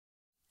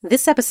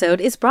This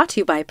episode is brought to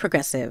you by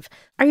Progressive.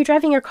 Are you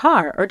driving your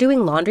car or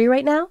doing laundry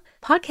right now?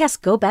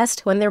 Podcasts go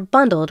best when they're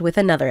bundled with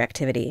another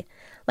activity.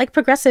 Like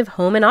Progressive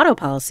home and auto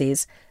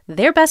policies,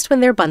 they're best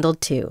when they're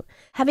bundled too.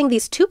 Having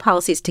these two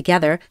policies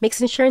together makes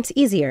insurance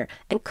easier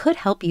and could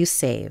help you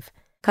save.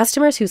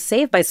 Customers who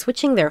save by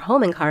switching their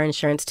home and car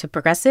insurance to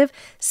Progressive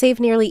save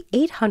nearly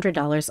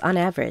 $800 on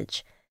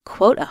average.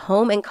 Quote a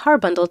home and car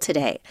bundle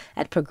today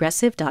at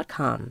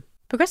Progressive.com.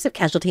 Progressive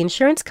Casualty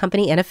Insurance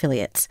Company and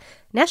Affiliates.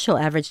 National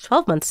average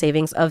 12-month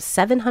savings of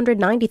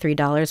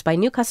 $793 by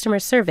new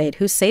customers surveyed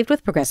who saved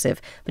with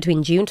Progressive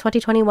between June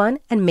 2021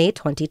 and May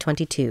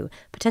 2022.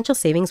 Potential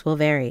savings will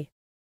vary.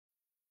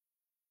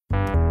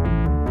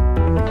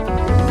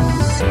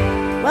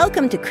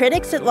 Welcome to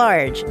Critics at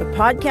Large, a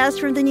podcast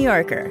from The New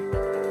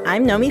Yorker.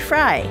 I'm Nomi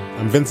Fry.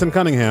 I'm Vincent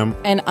Cunningham.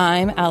 And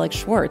I'm Alex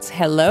Schwartz.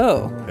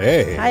 Hello.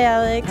 Hey. Hi,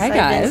 Alex. Hi,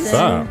 guys. What's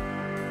up?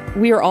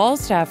 We are all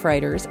staff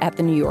writers at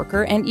The New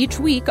Yorker, and each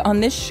week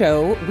on this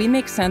show, we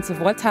make sense of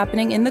what's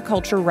happening in the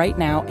culture right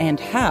now and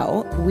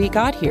how we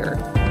got here.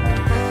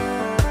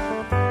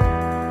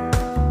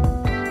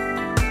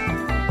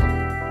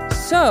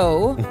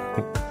 So,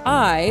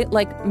 I,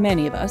 like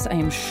many of us, I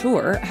am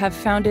sure, have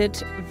found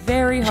it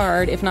very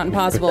hard, if not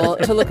impossible,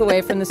 to look away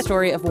from the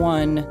story of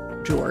one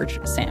George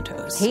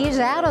Santos. He's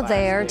out of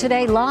there.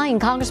 Today, lying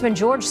Congressman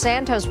George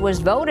Santos was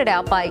voted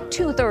out by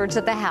 2/3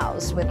 of the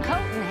House with coat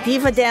and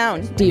Diva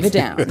down. Diva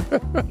down.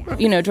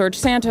 You know, George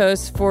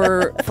Santos,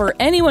 for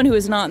anyone who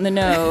is not in the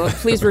know,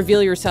 please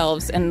reveal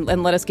yourselves and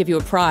let us give you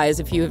a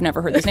prize if you have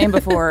never heard this name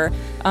before,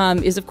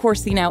 is, of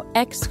course, the now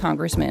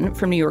ex-congressman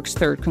from New York's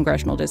 3rd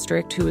Congressional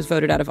District who was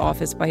voted out of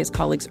office by his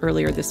colleagues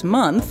earlier this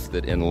month.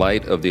 That in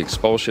light of the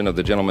expulsion of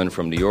the gentleman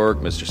from New York,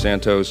 Mr.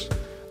 Santos,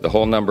 the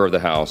whole number of the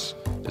House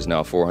is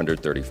now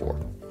 434.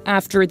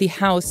 After the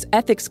House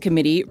Ethics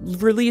Committee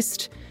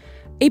released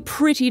a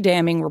pretty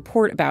damning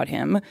report about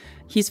him,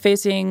 he's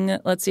facing,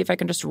 let's see if I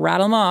can just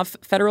rattle them off,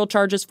 federal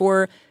charges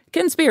for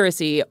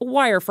conspiracy,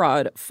 wire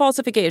fraud,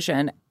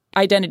 falsification,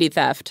 identity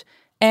theft.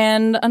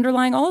 And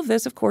underlying all of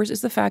this, of course,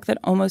 is the fact that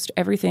almost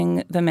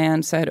everything the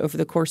man said over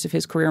the course of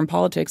his career in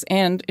politics,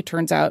 and it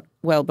turns out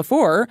well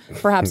before,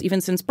 perhaps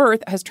even since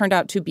birth, has turned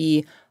out to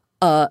be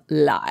a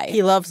lie.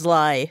 He loves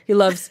lie. He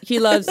loves to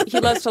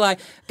lie.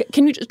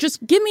 Can you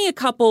just give me a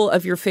couple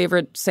of your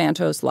favorite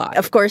Santos lies?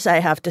 Of course, I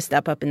have to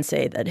step up and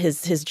say that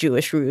his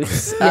Jewish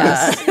roots,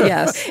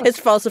 yes, his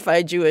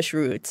falsified Jewish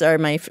roots are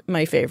my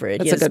favorite.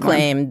 That's he has a good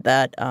claimed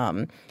that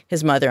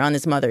his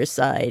mother's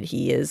side,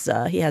 he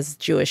has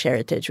Jewish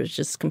heritage, which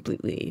is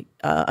completely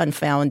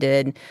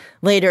unfounded.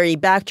 Later, he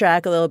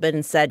backtracked a little bit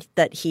and said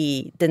that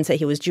he didn't say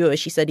he was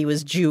Jewish. He said he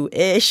was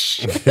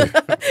Jewish,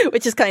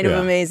 which is kind of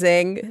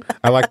amazing.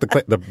 I like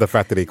the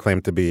fact that he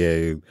claimed to be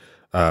a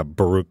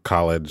Baruch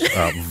College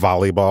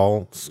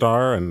volleyball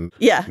star and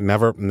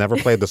never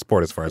played the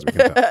sport as far as we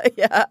can tell.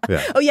 Yeah.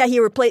 Oh yeah,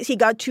 he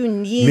got 2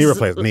 knee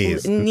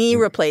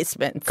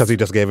replacements because he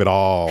just gave it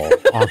all.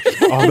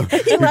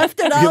 He left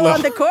it all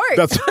on the court.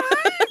 That's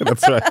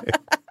right.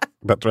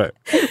 That's right.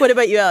 What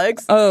about you,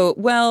 Alex? Oh,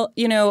 well,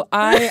 you know,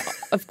 I,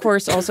 of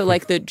course, also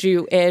like the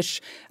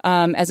Jewish.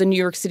 As a New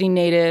York City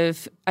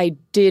native, I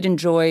did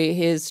enjoy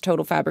his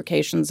total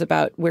fabrications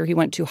about where he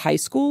went to high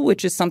school,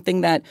 which is something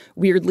that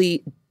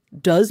weirdly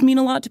does mean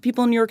a lot to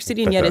people in New York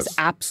City and yet is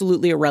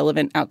absolutely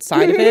irrelevant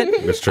outside of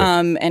it. That's true.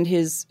 And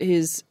his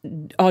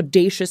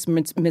audacious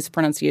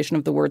mispronunciation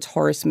of the words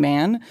Horace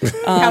Man.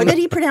 How did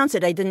he pronounce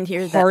it? I didn't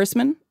hear that.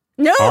 Horaceman?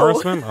 No.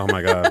 Horaceman? Oh,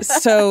 my God.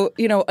 So,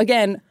 you know,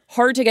 again,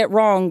 hard to get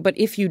wrong, but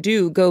if you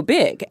do, go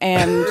big.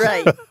 And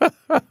right.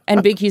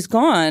 And Big He's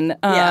Gone.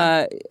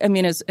 Yeah. I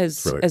mean, as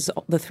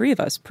the three of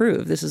us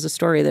prove, this is a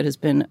story that has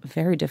been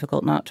very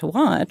difficult not to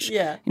watch.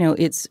 Yeah. You know,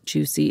 it's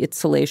juicy, it's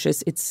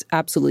salacious, it's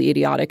absolutely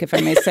idiotic, if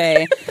I may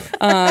say.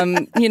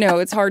 You know,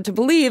 it's hard to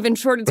believe. In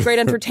short, it's great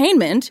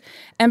entertainment.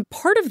 And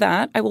part of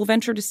that, I will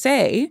venture to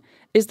say,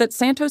 is that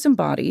Santos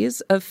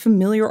embodies a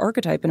familiar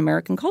archetype in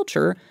American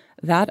culture,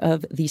 that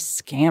of the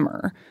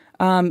scammer.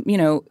 You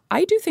know,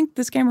 I do think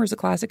the scammer is a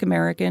classic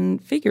American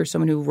figure,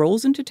 someone who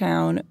rolls into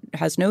town,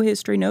 has no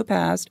history, no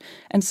past,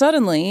 and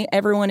suddenly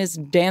everyone is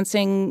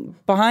dancing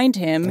behind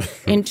him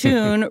in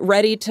tune,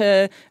 ready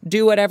to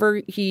do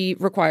whatever he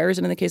requires,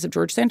 and in the case of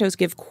George Santos,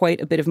 give quite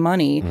a bit of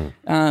money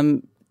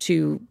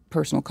to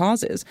personal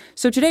causes.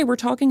 So today we're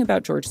talking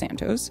about George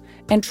Santos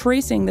and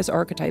tracing this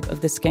archetype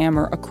of the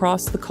scammer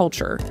across the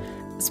culture.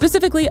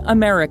 Specifically,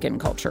 American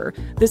culture.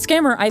 The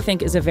scammer, I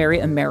think, is a very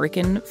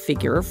American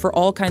figure for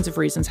all kinds of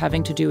reasons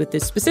having to do with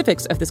the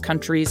specifics of this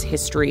country's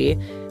history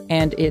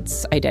and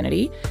its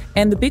identity.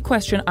 And the big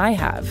question I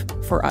have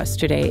for us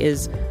today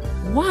is,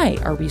 why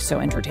are we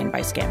so entertained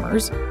by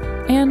scammers?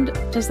 And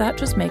does that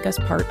just make us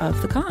part of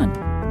the con?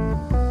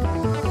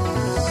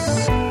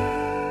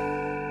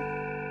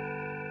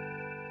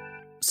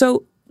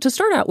 So, to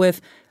start out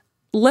with,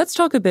 let's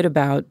talk a bit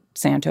about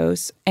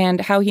Santos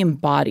and how he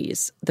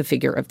embodies the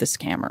figure of the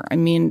scammer. I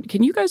mean,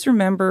 can you guys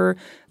remember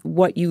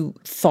what you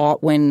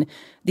thought when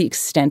the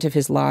extent of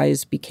his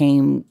lies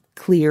became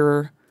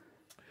clear?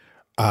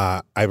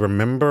 I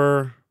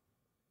remember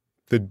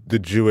the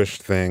Jewish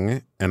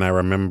thing, and I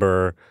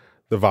remember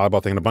the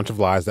volleyball thing, and a bunch of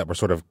lies that were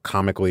sort of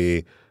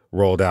comically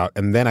rolled out.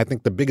 And then I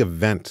think the big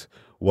event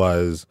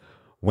was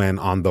when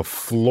on the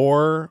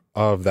floor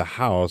of the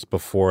House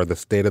before the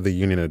State of the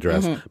Union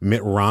address,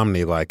 Mitt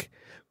Romney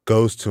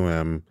goes to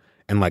him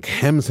and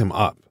hems him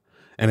up.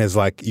 And is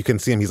you can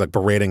see him, he's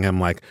berating him.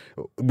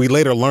 We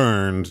later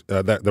learned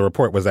that the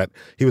report was that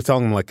he was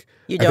telling him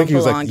you don't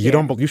belong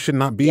here. You should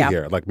not be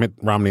here. Mitt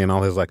Romney and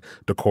all his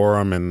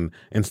decorum and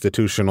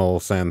institutional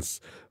sense,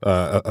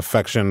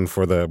 affection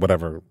for the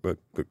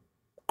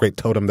great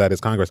totem that is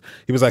Congress.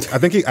 He was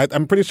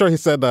I'm pretty sure he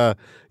said,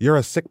 "You're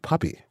a sick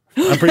puppy."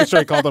 I'm pretty sure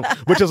he called him,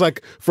 which is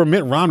for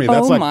Mitt Romney.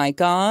 That's my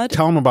God.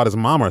 Tell him about his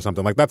mom or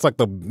something. That's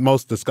the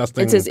most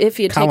disgusting. It's as if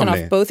he had calumny.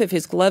 taken off both of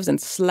his gloves and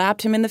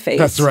slapped him in the face.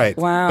 That's right.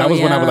 Wow. That was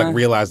when I would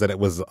realize that it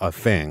was a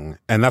thing,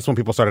 and that's when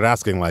people started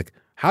asking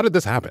how did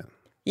this happen?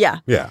 Yeah.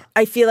 Yeah.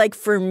 I feel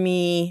for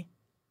me,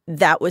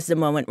 that was the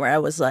moment where I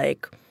was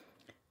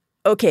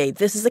okay,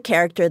 this is a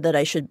character that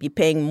I should be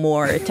paying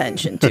more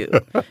attention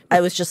to. I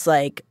was just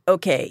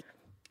okay,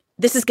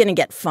 this is going to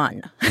get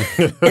fun,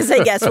 is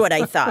I guess what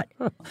I thought.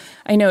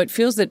 I know it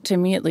feels that, to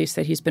me at least,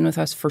 that he's been with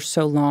us for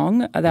so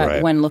long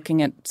that when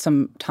looking at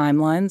some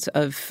timelines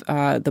of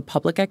the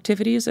public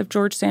activities of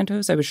George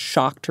Santos, I was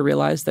shocked to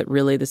realize that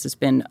really this has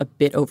been a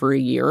bit over a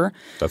year.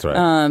 That's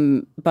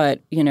right.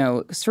 But,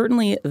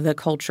 certainly the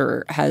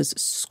culture has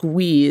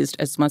squeezed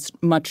as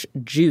much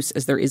juice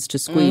as there is to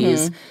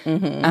squeeze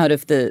out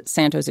of the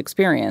Santos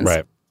experience.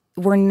 Right.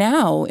 We're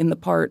now in the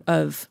part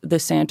of the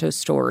Santos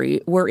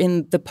story. We're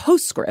in the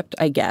postscript,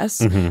 I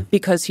guess,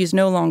 because he's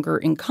no longer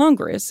in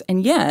Congress.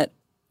 And yet,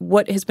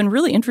 what has been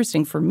really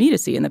interesting for me to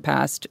see in the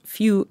past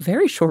few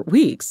very short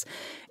weeks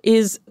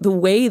is the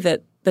way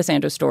that the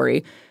Santos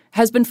story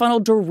has been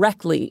funneled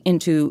directly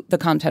into the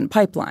content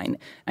pipeline.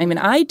 I mean,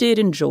 I did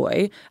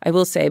enjoy, I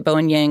will say,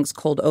 Bowen Yang's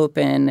cold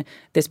open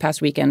this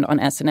past weekend on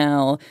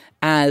SNL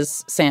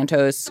as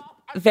Santos.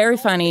 Very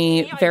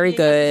funny, very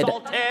good.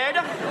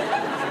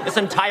 This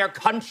entire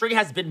country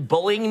has been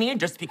bullying me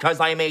just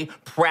because I am a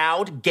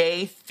proud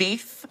gay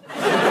thief.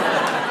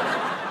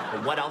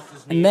 What else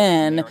is new? And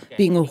then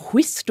being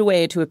whisked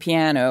away to a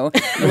piano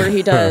where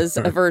he does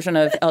a version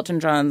of Elton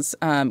John's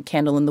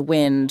Candle in the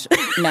Wind,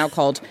 now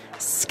called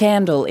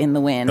Scandal in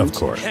the Wind. Of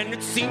course. And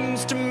it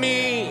seems to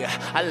me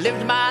I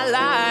lived my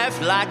life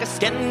like a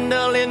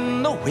scandal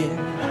in the wind.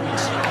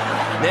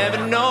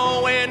 Never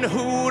knowing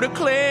who to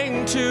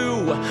cling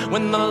to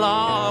when the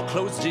law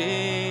closed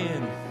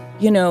in.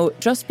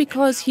 Just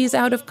because he's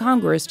out of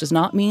Congress does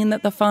not mean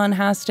that the fun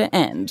has to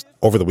end.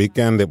 Over the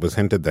weekend, it was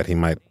hinted that he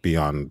might be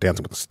on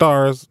Dancing with the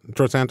Stars.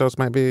 George Santos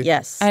might be.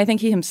 Yes. I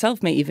think he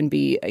himself may even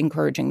be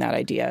encouraging that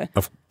idea. He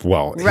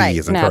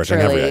is encouraging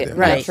every idea.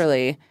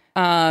 Naturally.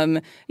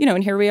 And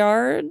here we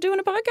are doing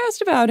a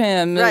podcast about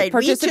him. Right.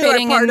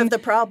 Participating we too are part of the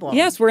problem.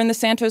 Yes, we're in the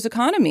Santos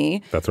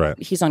economy. That's right.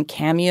 He's on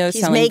Cameo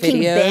He's selling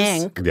making videos.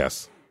 bank.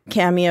 Yes.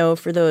 Cameo,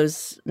 for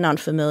those not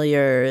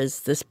familiar,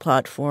 is this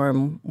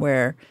platform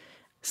where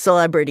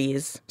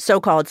celebrities,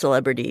 so-called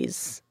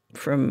celebrities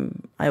from,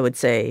 I would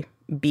say,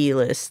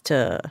 B-list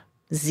to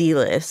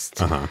Z-list,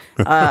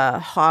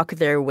 hawk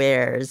their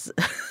wares.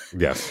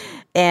 Yes.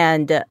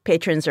 And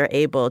patrons are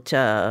able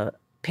to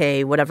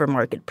pay whatever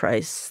market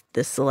price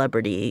this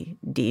celebrity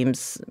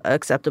deems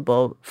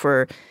acceptable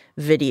for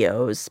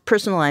videos,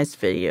 personalized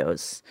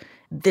videos.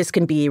 This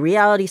can be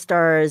reality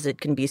stars,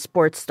 it can be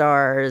sports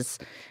stars,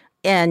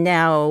 and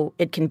now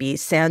it can be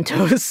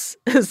Santos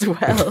as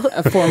well.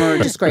 A former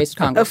disgraced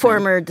congressman. A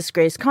former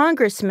disgraced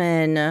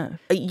congressman.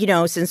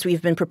 Since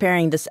we've been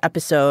preparing this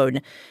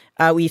episode,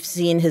 we've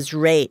seen his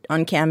rate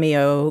on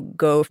Cameo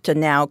go to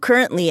now,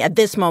 currently at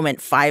this moment,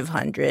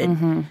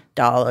 $500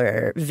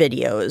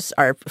 videos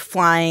are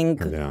flying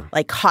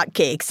like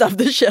hotcakes off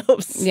the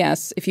shelves.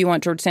 Yes. If you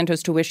want George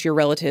Santos to wish your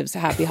relatives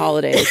happy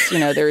holidays,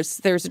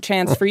 there's a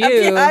chance for you.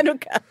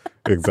 Hanukkah.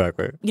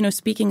 Exactly.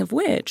 Speaking of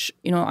which,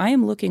 I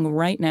am looking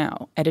right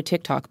now at a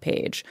TikTok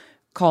page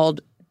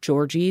called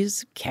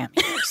Georgie's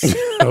Cameos.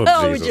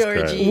 Oh,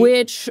 Georgie.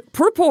 Which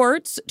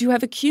purports to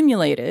have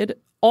accumulated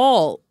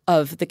all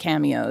of the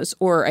cameos,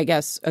 or I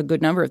guess a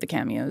good number of the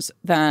cameos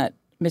that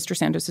Mr.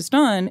 Santos has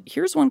done.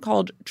 Here's one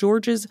called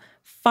George's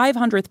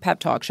 500th Pep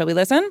Talk. Shall we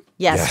listen?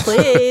 Yes,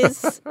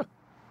 please.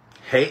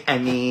 Hey,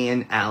 Emmy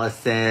and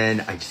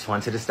Allison. I just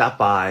wanted to stop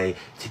by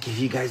to give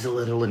you guys a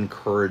little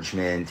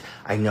encouragement.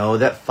 I know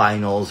that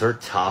finals are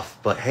tough,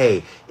 but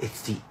hey,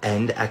 it's the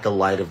end at the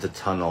light of the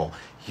tunnel.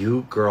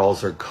 You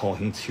girls are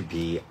going to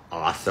be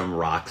awesome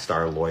rock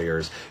star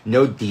lawyers.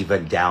 No diva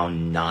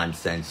down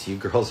nonsense. You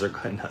girls are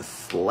going to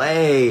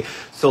slay.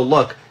 So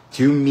look,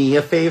 do me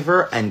a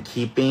favor and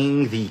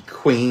keeping the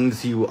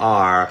queens you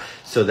are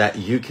so that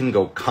you can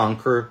go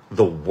conquer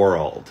the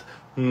world.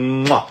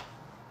 Mwah.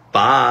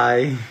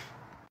 Bye.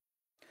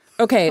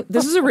 Okay,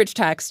 this is a rich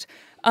text.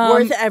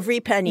 Worth every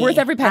penny. Worth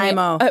every penny.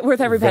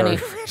 Worth every penny.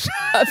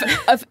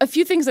 A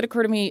few things that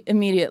occur to me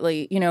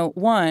immediately.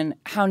 One,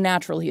 how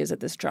natural he is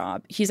at this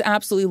job. He's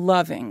absolutely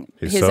loving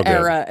his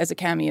era as a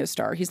cameo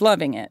star. He's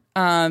loving it.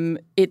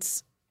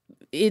 It's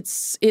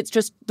it's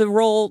just the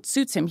role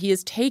suits him. He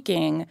is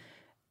taking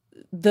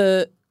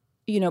the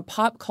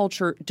pop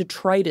culture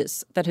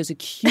detritus that has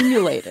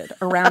accumulated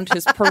around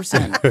his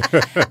person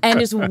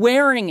and is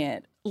wearing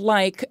it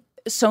like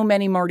so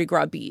many Mardi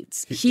Gras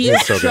beads. He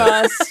is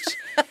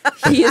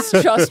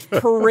just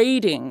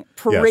parading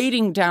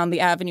down the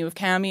avenue of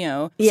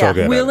Cameo,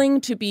 willing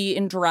to be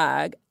in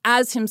drag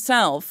as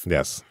himself.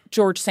 Yes.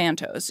 George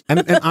Santos.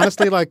 And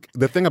honestly, like,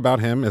 the thing about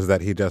him is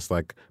that he just,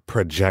 like,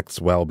 projects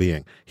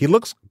well-being. He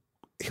looks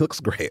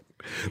great.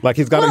 Like,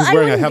 he's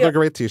wearing a Heather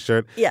Gray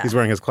t-shirt. Yeah. He's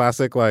wearing his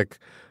classic, like,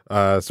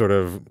 sort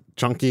of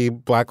chunky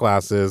black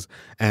glasses.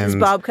 And his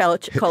Bob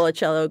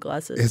Colacello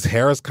glasses. His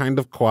hair is kind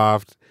of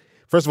coiffed.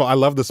 First of all, I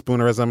love the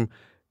spoonerism.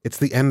 It's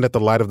the end at the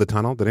light of the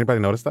tunnel. Did anybody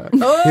notice that?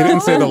 Oh! He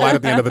didn't say the light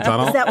at the end of the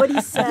tunnel. Is that what he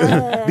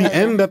said? The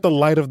end at the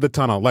light of the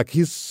tunnel. Like,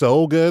 he's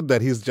so good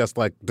that he's just,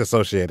 like,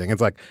 dissociating.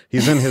 It's like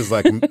he's in his,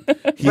 like,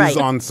 he's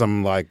on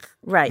some, like,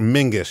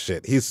 Mingus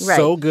shit. He's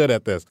so good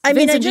at this. I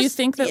mean, Vincent, do you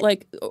think that,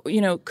 like,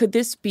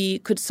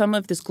 could some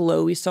of this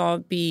glow we saw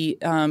be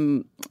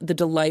the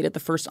delight at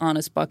the first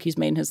honest buck he's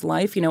made in his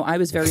life? I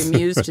was very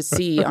amused to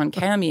see on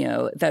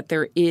Cameo that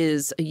there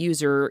is a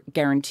user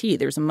guarantee.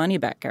 There's a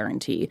money-back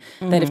guarantee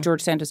that if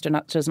George Santos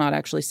does not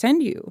actually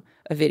send you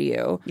a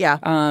video,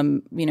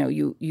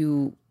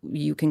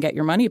 you can get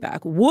your money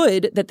back.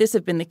 Would that this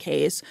have been the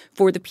case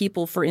for the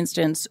people, for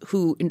instance,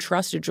 who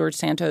entrusted George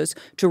Santos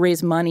to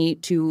raise money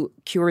to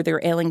cure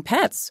their ailing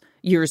pets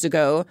years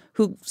ago,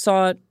 who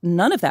saw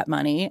none of that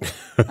money,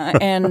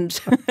 and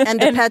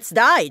the pets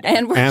died,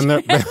 and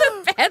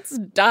the pets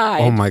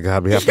died. Oh my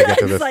God, we have to get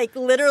to this. It's like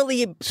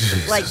literally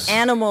like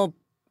animal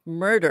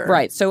murder.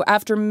 Right. So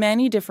after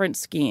many different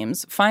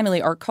schemes,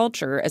 finally our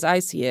culture, as I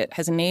see it,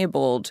 has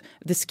enabled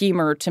the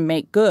schemer to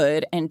make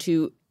good and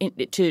to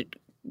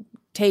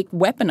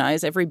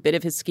weaponize every bit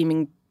of his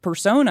scheming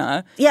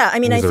persona. Yeah, I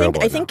mean, I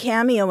think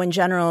Cameo in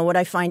general, what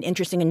I find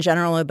interesting in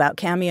general about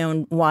Cameo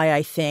and why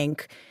I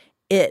think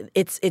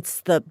it's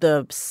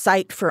the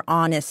site for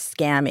honest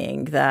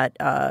scamming that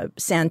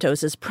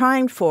Santos is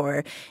primed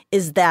for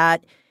is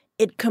that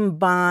it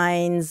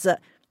combines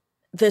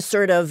the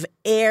sort of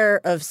air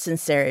of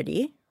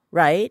sincerity,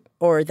 right?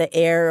 Or the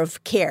air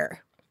of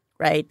care,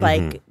 right?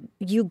 Like,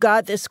 you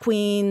got this,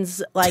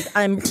 Queens. Like,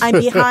 I'm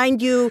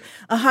behind you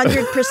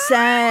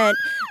 100%.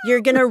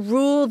 You're going to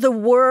rule the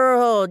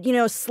world.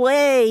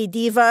 Slay,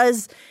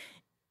 divas.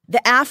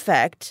 The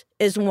affect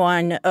is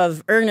one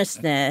of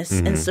earnestness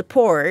and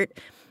support.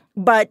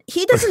 But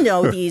he doesn't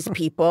know these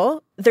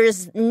people.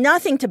 There's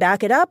nothing to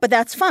back it up, but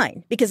that's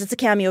fine because it's a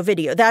Cameo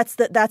video. That's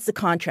the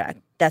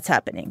contract that's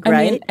happening, right?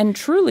 I mean, and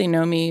truly,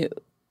 Nomi,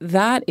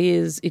 that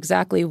is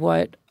exactly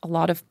what a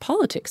lot of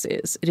politics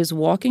is. It is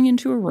walking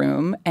into a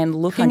room and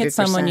looking 100%. At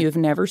someone you've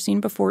never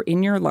seen before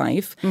in your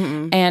life.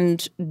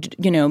 And,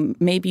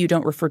 maybe you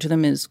don't refer to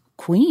them as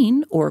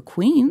queen or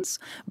queens,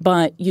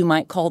 but you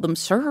might call them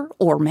sir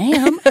or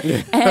ma'am.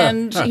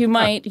 And you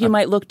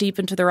might look deep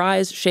into their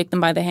eyes, shake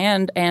them by the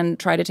hand, and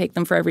try to take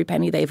them for every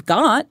penny they've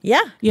got.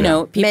 Yeah.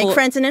 People make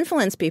friends and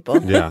influence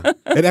people. Yeah.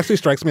 It actually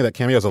strikes me that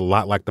Cameo is a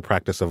lot like the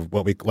practice of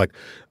what we like.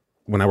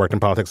 When I worked in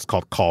politics, it's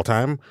called call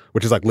time,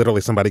 which is like literally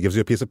somebody gives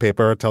you a piece of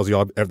paper, tells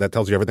you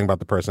everything about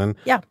the person.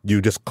 Yeah.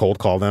 You just cold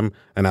call them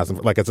and ask them.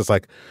 Like, it's just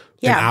like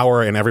an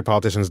hour in every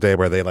politician's day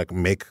where they like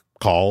make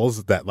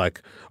calls that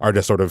like are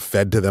just sort of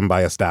fed to them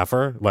by a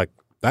staffer. Like,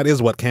 that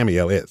is what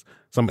Cameo is.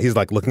 He's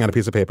like looking at a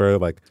piece of paper,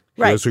 like,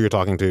 here's who you're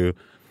talking to.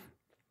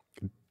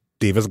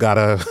 Diva's got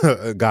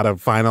a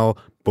final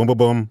boom, boom,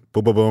 boom,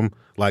 boom, boom, boom.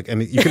 Like,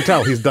 and you can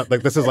tell he's done,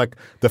 like, this is like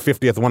the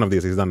 50th one of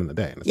these he's done in the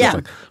day. And it's just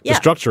like, the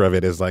structure of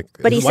it is like,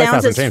 but his he life sounds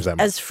hasn't changed that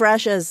much. as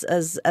fresh as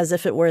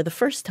if it were the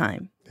first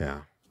time.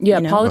 Yeah. Yeah,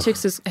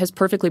 politics has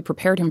perfectly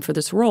prepared him for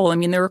this role. I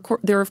mean, there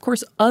are, of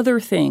course, other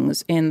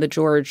things in the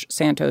George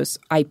Santos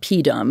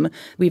IP-dom.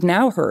 We've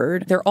now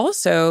heard there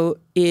also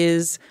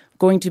is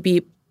going to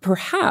be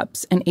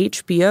perhaps an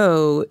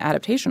HBO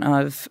adaptation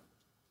of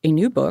a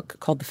new book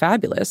called The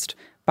Fabulist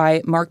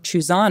by Mark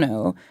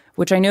Chusano,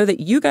 which I know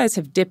that you guys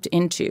have dipped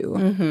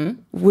into.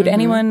 Would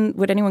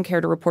anyone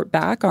care to report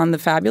back on The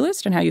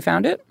Fabulist and how you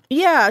found it?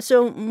 Yeah,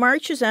 so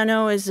Mark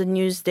Chusano is a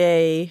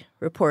Newsday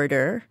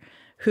reporter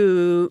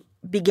who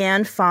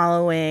began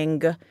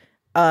following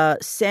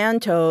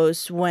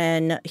Santos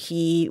when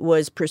he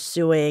was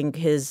pursuing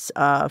his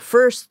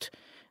first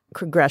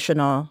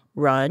congressional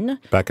run.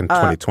 Back in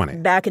 2020.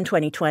 Back in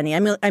 2020. I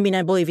mean,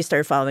 I believe he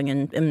started following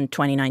in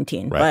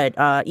 2019. Right.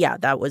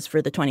 But that was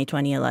for the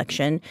 2020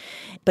 election.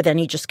 But then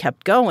he just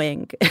kept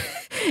going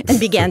and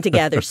began to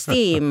gather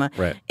steam.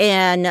 Right.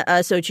 And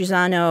so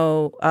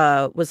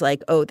Chusano was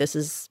like, oh, this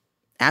is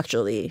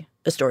actually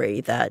a story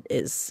that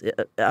is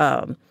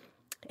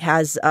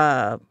has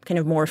kind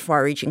of more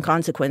far-reaching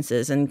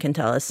consequences and can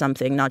tell us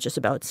something not just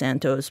about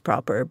Santos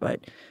proper, but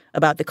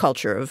about the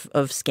culture of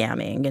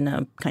scamming in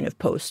a kind of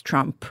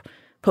post-Trump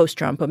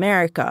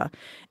America.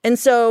 And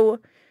so,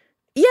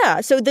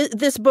 so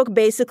this book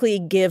basically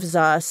gives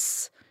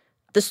us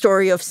the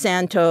story of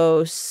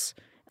Santos,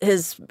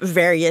 his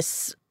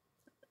various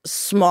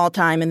small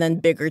time and then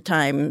bigger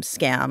time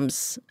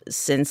scams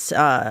since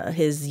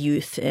his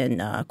youth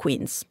in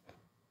Queens.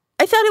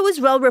 I thought it was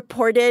well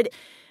reported,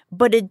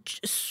 but it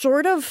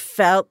sort of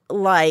felt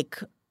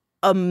like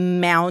a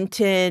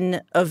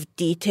mountain of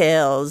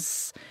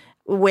details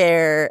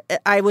where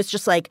I was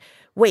just like,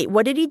 wait,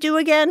 what did he do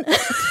again?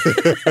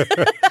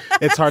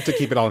 It's hard to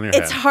keep it all in your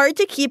head. It's hard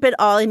to keep it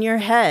all in your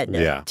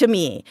head to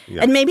me.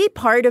 Yeah. And maybe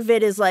part of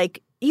it is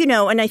like, you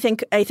know, and I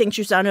think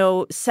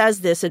Trusano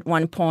says this at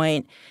one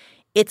point,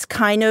 it's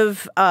kind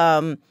of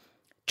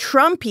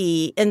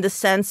Trumpy in the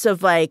sense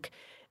of like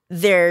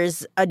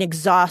there's an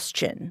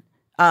exhaustion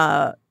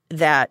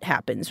that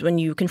happens when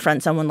you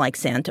confront someone like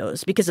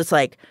Santos because it's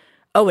like,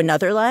 oh,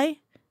 another lie?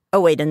 Oh,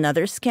 wait,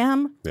 another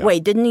scam? Yeah.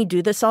 Wait, didn't he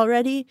do this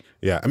already?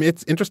 Yeah, I mean,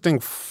 it's interesting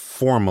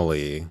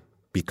formally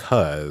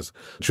because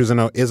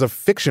Trusano is a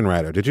fiction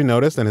writer. Did you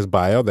notice in his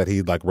bio that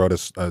he like wrote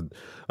a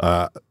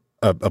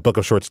book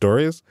of short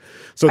stories?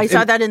 So I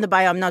saw that in the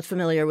bio. I'm not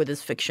familiar with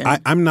his fiction.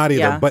 I'm not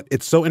either, but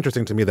it's so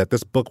interesting to me that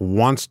this book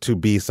wants to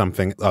be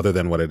something other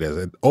than what it is.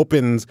 It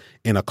opens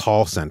in a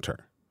call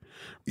center.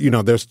 You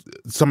know, there's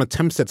some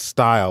attempts at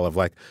style of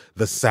like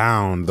the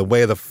sound, the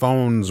way the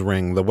phones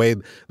ring, the way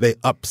they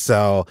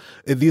upsell,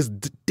 these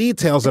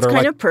details that it's are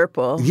kind like, of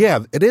purple. Yeah,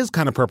 it is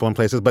kind of purple in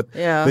places, but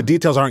the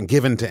details aren't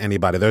given to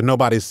anybody. They're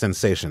nobody's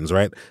sensations,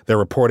 right? They're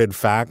reported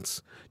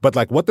facts. But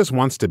like what this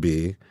wants to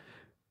be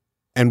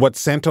and what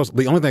Santos,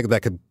 the only thing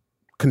that could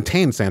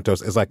contain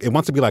Santos is like, it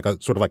wants to be like a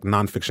sort of like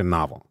nonfiction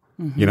novel.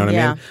 Mm-hmm. You know what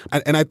I mean?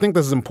 And I think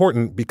this is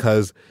important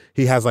because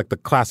he has like the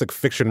classic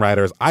fiction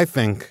writers, I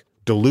think,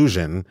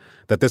 delusion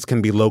that this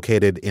can be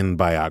located in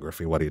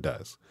biography, what he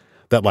does.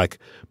 That like,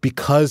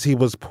 because he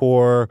was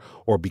poor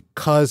or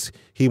because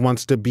he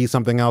wants to be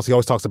something else, he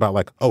always talks about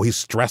like, oh, he's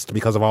stressed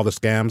because of all the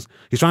scams.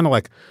 He's trying to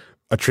like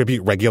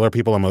attribute regular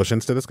people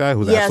emotions to this guy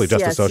who's actually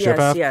just a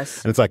sociopath.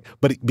 Yes. And it's like,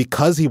 but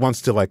because he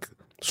wants to like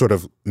sort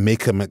of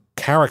make him a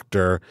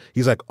character,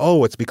 he's like,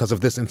 oh, it's because of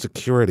this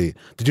insecurity.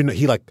 Did you know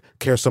he like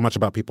cares so much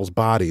about people's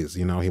bodies?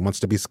 You know, he wants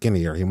to be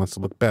skinnier. He wants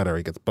to look better.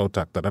 He gets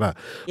Botox, da-da-da.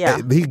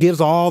 Yeah. He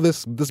gives all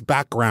this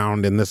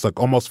background in this like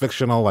almost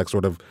fictional, like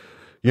sort of,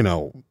 you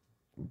know,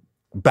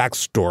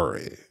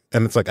 backstory.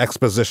 And it's like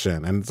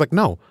exposition. And it's like,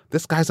 no,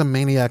 this guy's a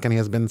maniac and he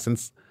has been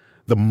since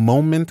the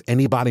moment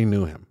anybody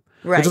knew him.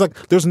 Right. It's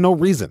like, there's no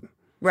reason.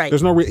 Right.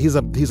 There's no he's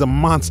a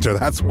monster,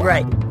 that's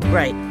why.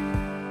 Right.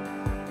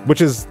 Which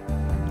is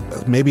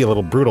maybe a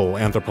little brutal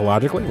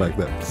anthropologically, like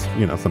that,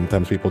 you know,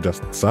 sometimes people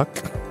just suck.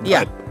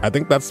 Yeah. But I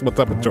think that's what's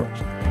up with George.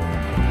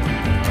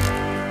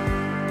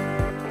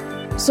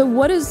 So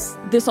what does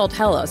this all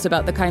tell us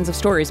about the kinds of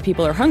stories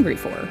people are hungry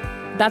for?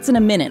 That's in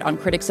a minute on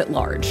Critics at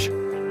Large.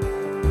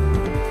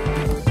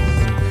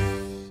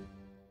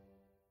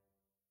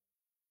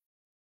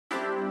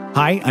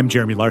 Hi, I'm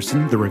Jeremy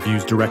Larson, the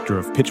reviews director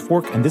of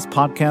Pitchfork, and this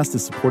podcast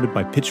is supported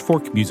by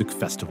Pitchfork Music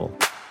Festival.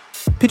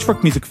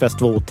 Pitchfork Music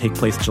Festival will take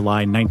place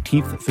July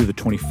 19th through the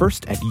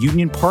 21st at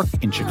Union Park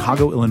in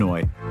Chicago,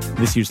 Illinois.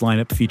 This year's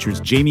lineup features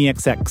Jamie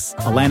XX,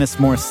 Alanis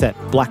Morissette,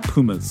 Black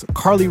Pumas,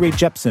 Carly Rae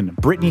Jepsen,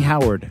 Brittany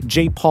Howard,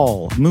 J.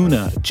 Paul,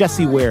 Muna,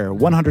 Jessie Ware,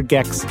 100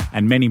 Gex,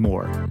 and many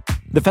more.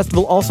 The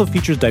festival also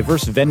features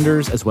diverse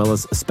vendors as well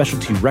as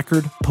specialty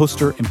record,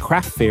 poster, and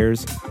craft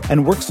fairs,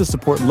 and works to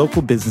support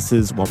local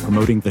businesses while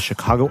promoting the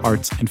Chicago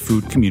arts and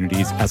food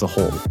communities as a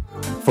whole.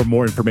 For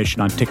more information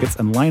on tickets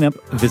and lineup,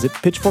 visit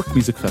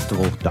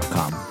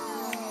pitchforkmusicfestival.com.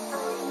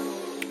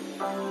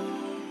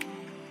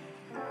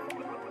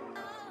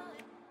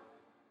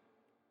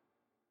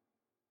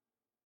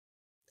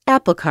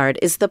 Apple Card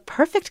is the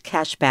perfect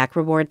cashback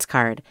rewards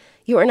card.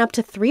 You earn up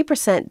to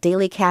 3%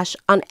 daily cash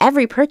on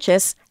every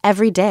purchase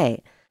every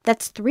day.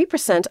 That's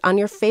 3% on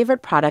your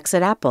favorite products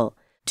at Apple,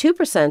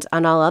 2%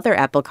 on all other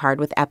Apple Card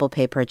with Apple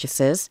Pay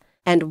purchases,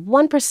 and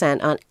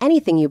 1% on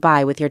anything you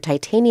buy with your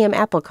titanium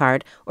Apple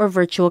Card or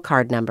virtual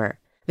card number.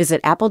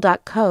 Visit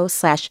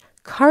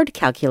apple.co/card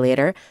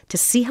calculator to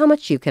see how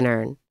much you can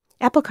earn.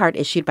 Apple Card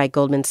issued by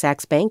Goldman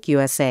Sachs Bank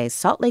USA,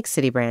 Salt Lake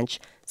City branch,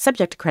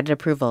 subject to credit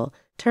approval.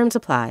 Terms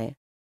apply.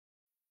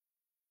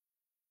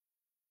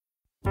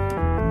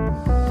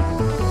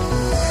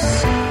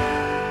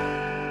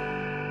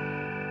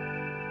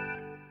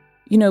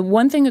 You know,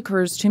 one thing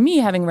occurs to me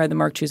having read the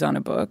Mark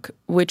Trusano book,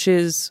 which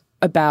is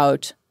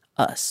about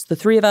us, the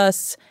three of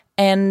us,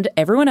 and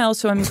everyone else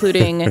who I'm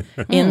including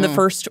in the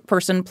first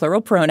person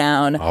plural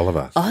pronoun. All of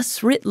us.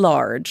 Us writ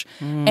large.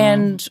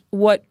 And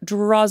what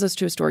draws us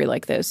to a story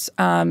like this,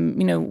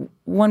 you know,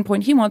 one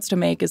point he wants to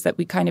make is that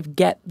we kind of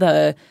get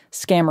the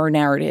scammer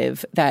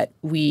narrative that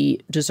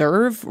we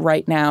deserve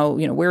right now.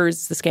 You know, where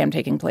is the scam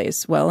taking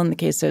place? Well, in the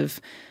case of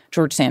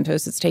George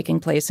Santos, it's taking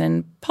place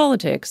in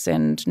politics.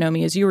 And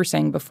Nomi, as you were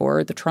saying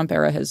before, the Trump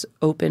era has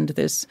opened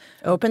the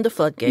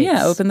floodgates.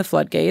 Yeah, opened the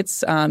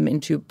floodgates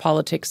into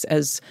politics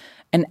as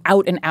an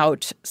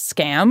out-and-out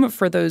scam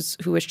for those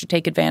who wish to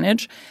take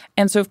advantage.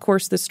 And so, of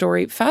course, this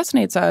story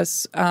fascinates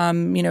us,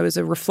 you know, as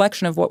a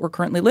reflection of what we're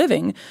currently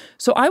living.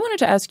 So I wanted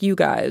to ask you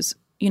guys,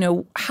 you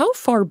know, how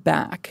far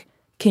back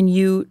can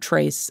you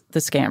trace the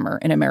scammer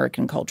in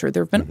American culture?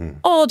 There have been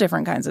all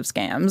different kinds of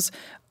scams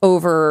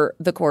over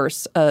the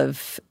course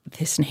of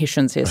this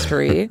nation's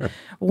history.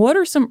 What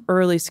are some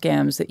early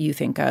scams that you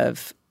think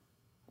of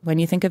when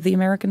you think of the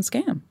American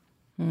scam?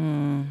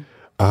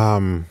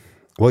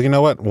 Well, you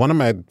know what? One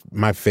of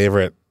my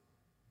favorite,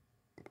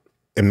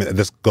 and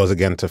this goes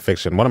again to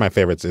fiction, one of my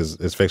favorites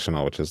is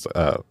fictional, which is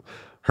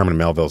Herman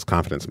Melville's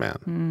Confidence Man.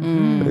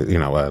 You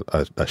know,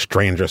 a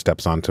stranger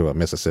steps onto a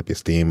Mississippi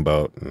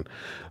steamboat,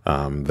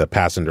 and the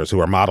passengers who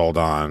are modeled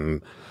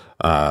on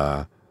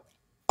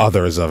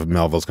others of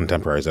Melville's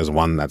contemporaries. There's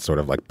one that's sort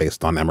of like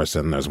based on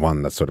Emerson. There's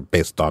one that's sort of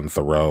based on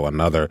Thoreau.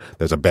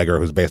 There's a beggar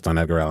who's based on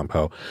Edgar Allan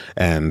Poe.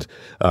 And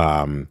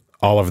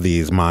all of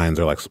these minds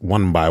are like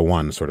one by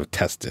one sort of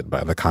tested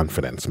by the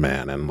Confidence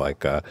Man and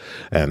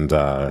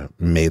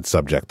made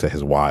subject to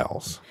his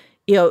wiles.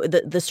 You know,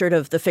 the sort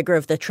of the figure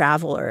of the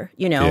traveler,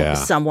 you know,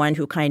 someone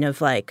who kind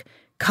of like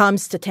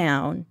comes to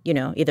town, you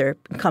know, either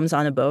comes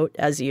on a boat,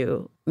 as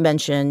you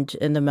mentioned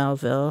in the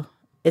Melville.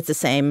 It's the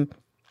same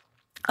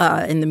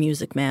in The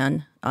Music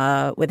Man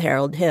with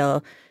Harold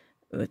Hill.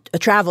 A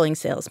traveling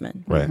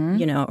salesman, right.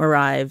 You know,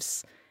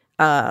 arrives,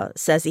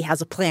 says he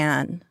has a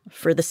plan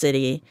for the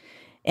city.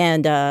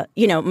 And,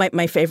 you know,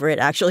 my favorite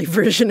actually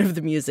version of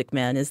The Music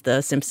Man is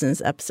the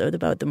Simpsons episode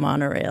about the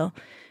monorail.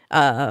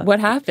 What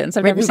happens?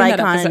 I've never seen that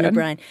episode.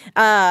 O'Brien.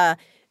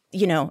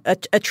 You know,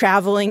 a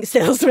traveling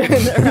salesman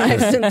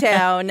arrives in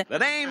town. The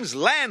name's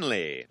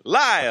Lanley,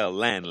 Lyle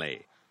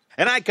Lanley.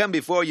 And I come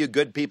before you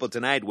good people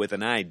tonight with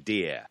an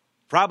idea.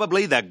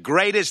 Probably the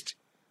greatest...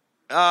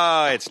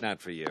 Oh, it's not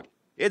for you.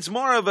 It's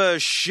more of a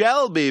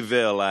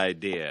Shelbyville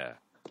idea.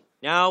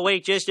 Now,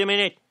 wait just a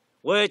minute.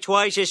 We're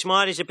twice as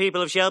smart as the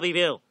people of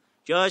Shelbyville.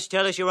 Just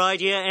tell us your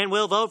idea and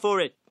we'll vote for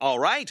it. All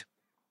right.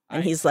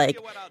 And he's like,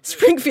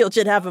 Springfield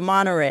should have a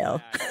monorail.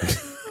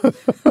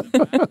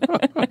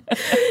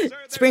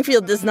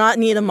 Springfield does not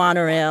need a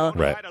monorail.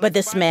 Right. But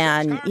this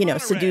man, you know,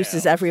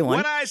 seduces everyone.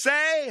 What'd I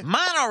say?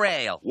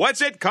 Monorail.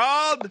 What's it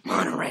called?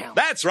 Monorail.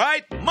 That's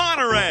right,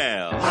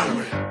 monorail.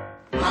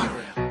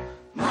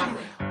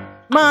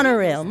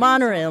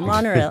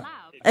 Monorail.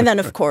 And then,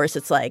 of course,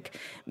 it's like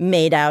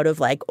made out of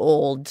like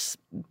old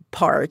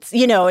parts.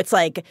 You know, it's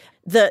like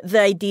the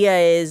idea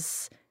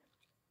is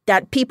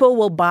that people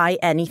will buy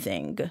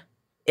anything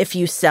if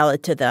you sell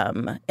it to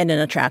them in an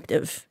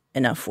attractive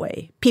enough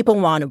way. People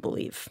want to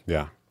believe.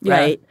 Yeah.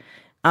 Right?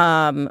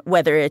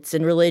 Whether it's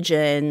in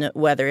religion,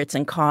 whether it's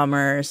in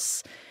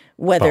commerce,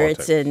 whether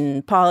it's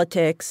in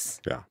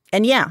politics. Yeah.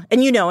 And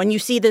you know, and you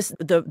see this,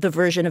 the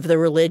version of the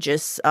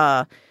religious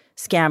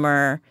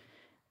scammer.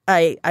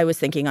 I was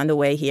thinking on the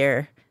way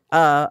here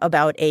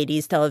about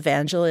 80s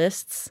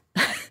televangelists.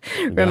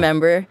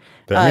 Remember?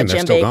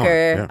 Jim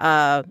Baker,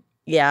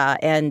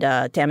 and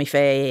Tammy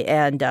Faye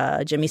and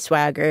Jimmy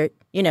Swaggart.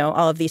 You know,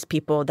 all of these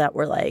people that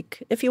were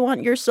like, if you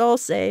want your soul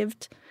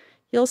saved,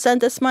 you'll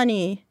send us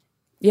money.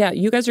 Yeah,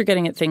 you guys are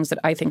getting at things that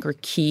I think are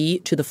key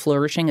to the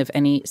flourishing of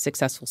any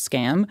successful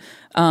scam.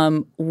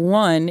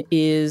 One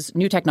is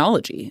new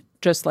technology,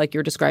 just like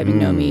you're describing,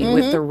 Nomi,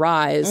 with the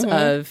rise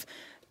of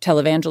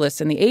televangelists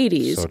in the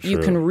 80s. So you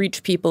can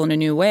reach people in a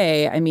new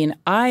way. I mean,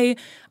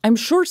 I'm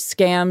sure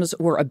scams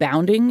were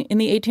abounding in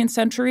the 18th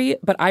century,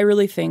 but I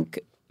really think,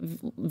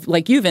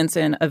 like you,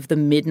 Vincent, of the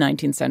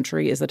mid-19th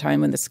century is the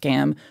time when the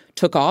scam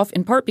took off,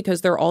 in part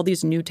because there are all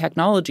these new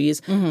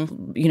technologies,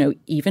 you know,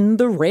 even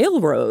the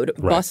railroad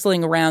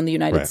bustling around the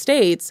United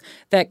States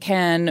that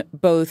can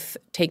both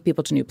take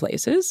people to new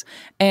places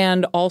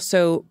and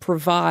also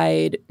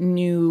provide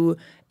new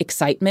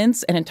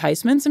excitements and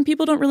enticements, and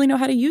people don't really know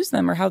how to use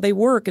them or how they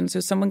work. And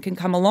so someone can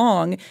come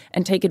along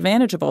and take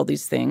advantage of all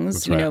these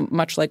things, you know,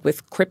 much like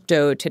with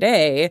crypto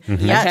today, a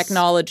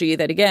technology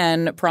that,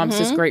 again,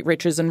 promises great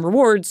riches and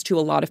rewards to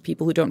a lot of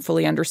people who don't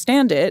fully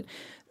understand it.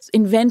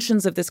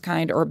 Inventions of this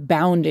kind are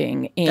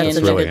abounding in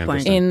the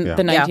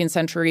 19th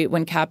century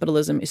when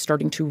capitalism is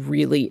starting to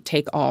really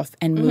take off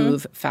and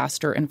move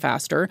faster and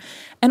faster.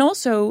 And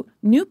also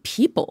new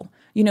people.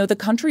 You know, the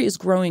country is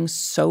growing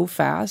so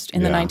fast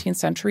in the 19th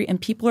century, and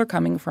people are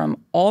coming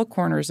from all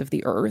corners of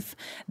the earth.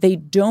 They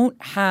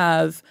don't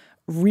have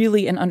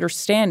really an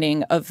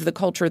understanding of the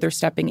culture they're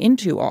stepping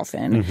into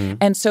often.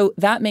 And so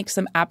that makes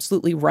them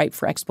absolutely ripe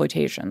for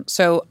exploitation.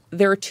 So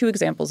there are two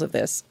examples of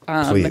this.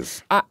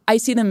 Please. I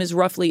see them as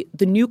roughly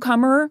the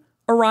newcomer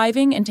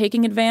arriving and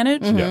taking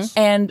advantage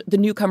and the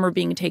newcomer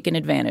being taken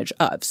advantage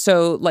of.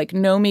 So like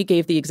Nomi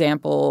gave the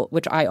example,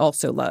 which I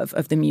also love,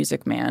 of The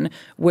Music Man,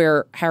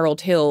 where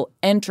Harold Hill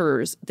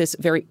enters this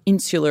very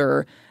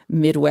insular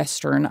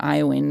Midwestern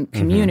Iowan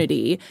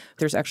community.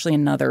 There's actually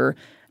another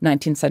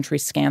 19th century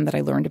scam that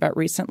I learned about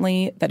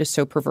recently that is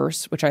so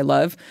perverse, which I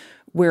love,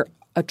 where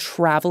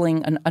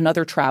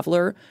another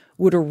traveler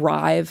would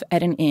arrive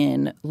at an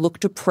inn, look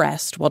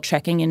depressed while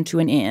checking into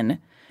an inn,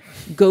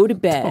 go to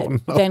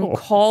bed, then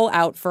call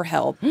out for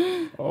help.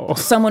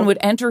 Someone would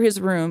enter his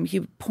room. He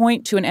would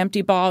point to an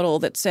empty bottle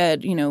that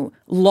said,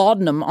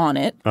 laudanum on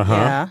it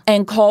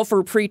and call for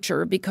a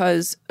preacher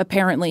because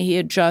apparently he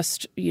had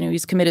just,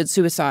 he's committed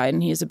suicide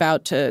and he's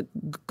about to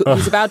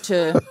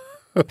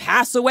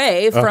pass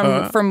away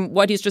from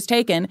what he's just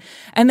taken.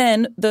 And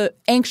then the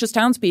anxious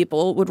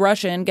townspeople would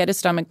rush in, get his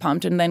stomach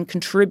pumped, and then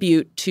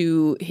contribute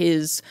to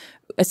his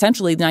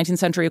essentially the 19th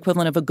century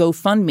equivalent of a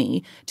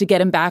GoFundMe to get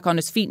him back on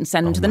his feet and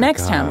send him to the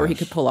next town where he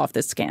could pull off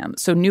this scam.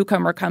 So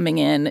newcomer coming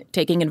in,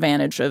 taking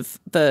advantage of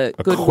the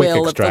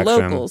goodwill of the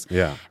locals.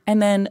 Yeah.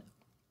 And then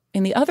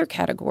in the other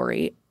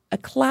category, a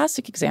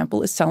classic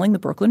example is selling the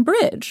Brooklyn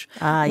Bridge,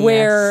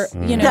 where,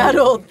 that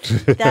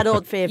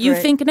old favorite. You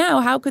think now,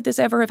 how could this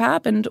ever have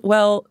happened?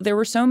 Well, there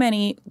were so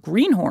many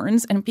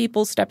greenhorns and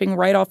people stepping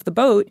right off the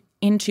boat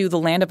into the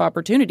land of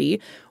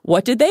opportunity.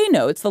 What did they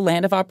know? It's the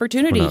land of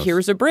opportunity.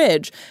 Here's a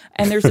bridge.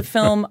 And there's a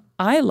film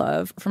I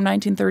love from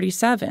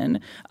 1937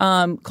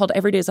 called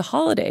Every Day's a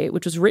Holiday,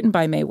 which was written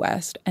by Mae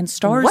West and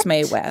stars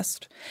Mae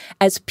West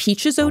as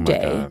Peaches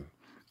O'Day.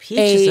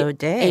 Peaches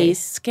O'Day. A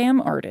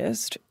scam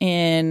artist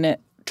in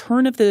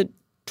turn of the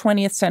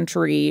 20th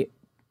century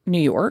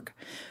New York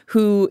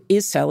who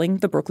is selling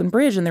the Brooklyn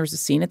Bridge. And there's a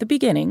scene at the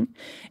beginning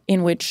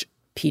in which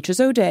Peaches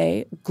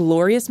O'Day,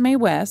 glorious Mae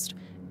West,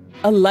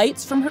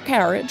 alights from her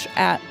carriage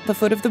at the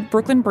foot of the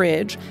Brooklyn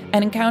Bridge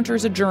and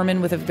encounters a German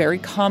with a very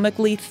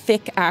comically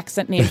thick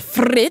accent named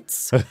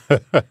Fritz,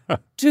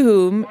 to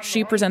whom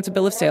she presents a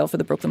bill of sale for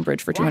the Brooklyn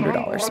Bridge for $200.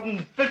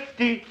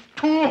 150,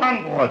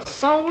 200.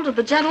 Sold to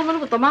the gentleman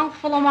with the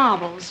mouthful of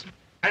marbles.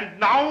 And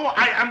now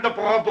I am the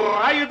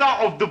proprietor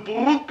of the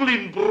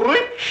Brooklyn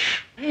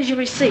Bridge. Here's your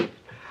receipt.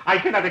 I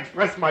cannot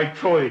express my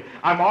joy.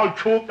 I'm all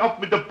choked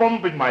up with the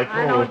bump in my throat.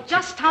 I know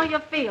just how you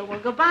feel. Well,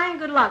 goodbye and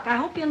good luck. I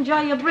hope you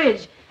enjoy your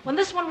bridge. When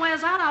this one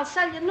wears out, I'll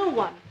sell you a new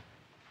one.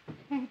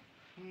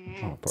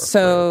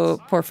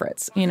 Poor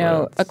Fritz.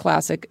 A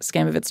classic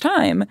scam of its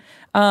time.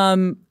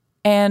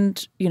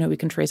 And, we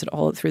can trace it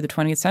all through the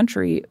 20th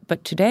century.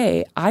 But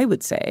today, I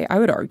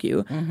would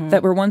argue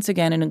that we're once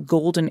again in a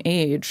golden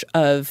age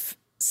of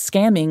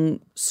scamming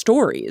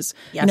stories.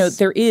 Yes.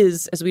 There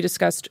is, as we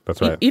discussed,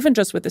 even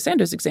just with the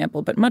Santos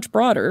example, but much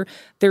broader,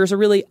 there's a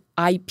really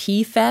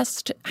IP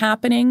fest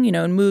happening,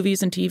 in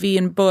movies and TV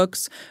and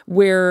books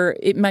where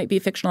it might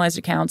be fictionalized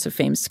accounts of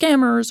famous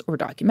scammers or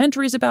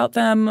documentaries about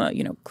them,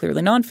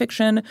 clearly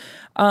nonfiction.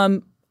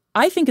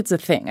 I think it's a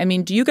thing. I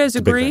mean, do you guys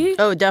agree?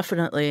 Oh,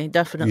 definitely.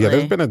 Yeah,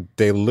 there's been a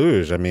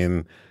deluge. I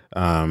mean,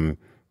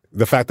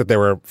 the fact that there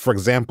were, for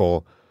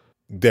example,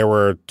 there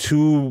were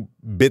two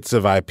bits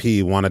of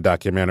IP, one a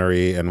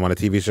documentary and one a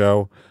TV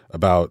show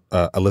about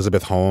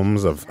Elizabeth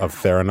Holmes of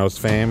Theranos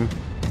fame.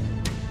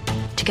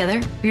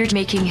 Together, we are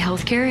making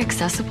healthcare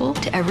accessible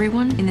to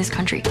everyone in this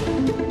country.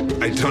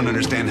 I don't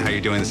understand how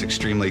you're doing this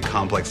extremely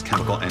complex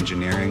chemical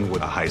engineering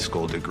with a high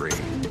school degree.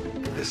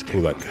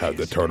 Who had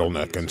the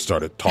turtleneck and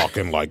started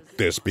talking like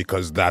this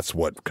because that's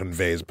what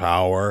conveys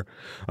power.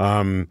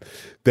 I'm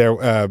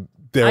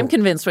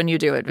convinced when you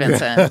do it,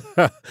 Vincent.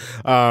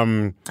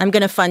 I'm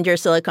going to fund your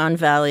Silicon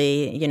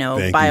Valley,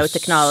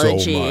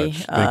 biotechnology.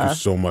 Thank you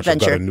so much.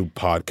 Venture. I've got a new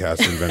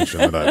podcast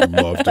invention that I'd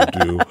love to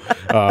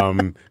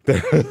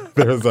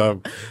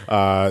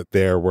do.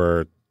 There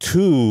were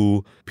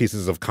two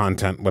pieces of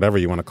content, whatever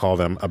you want to call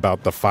them,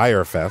 about the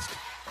Fyre Fest.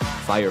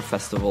 Fyre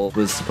Festival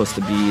was supposed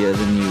to be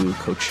the new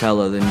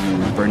Coachella, the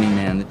new Burning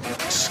Man.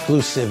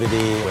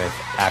 Exclusivity with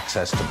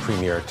access to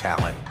premier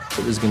talent.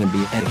 It was going to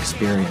be an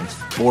experience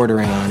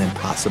bordering on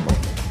impossible.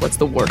 What's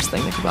the worst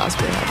thing that could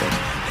possibly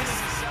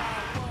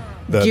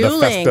happen?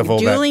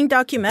 Dueling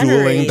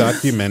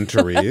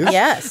documentaries.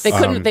 Yes.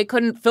 They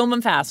couldn't film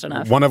them fast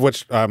enough. One of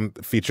which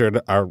featured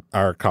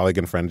our colleague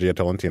and friend Gia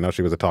Tolentino.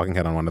 She was a talking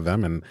head on one of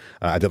them, and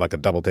I did like a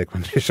double take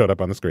when she showed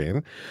up on the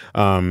screen.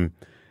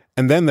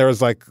 And then there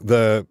was you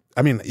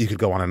could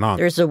go on and on.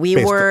 There's the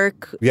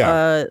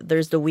WeWork.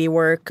 There's the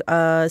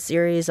WeWork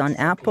series on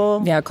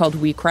Apple. Yeah, called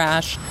We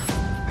Crash.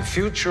 The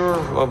future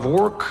of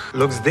work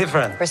looks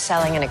different. We're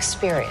selling an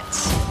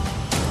experience.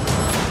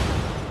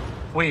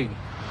 We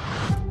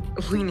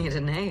need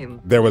a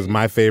name. There was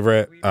my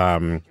favorite,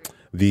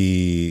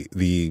 the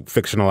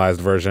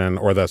fictionalized version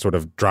or the sort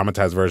of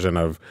dramatized version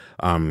of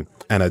Anna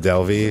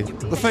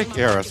Delvey. The fake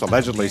heiress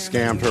allegedly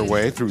scammed her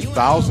way through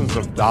thousands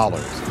of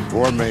dollars in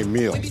gourmet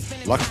meals,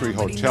 luxury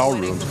hotel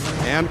rooms,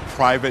 and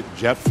private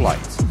jet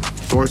flights.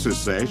 Sources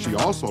say she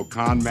also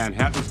conned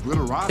Manhattan's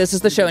glitterati. This is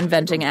the show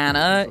Inventing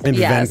Anna.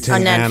 Inventing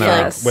on Anna.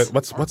 Netflix. Wait,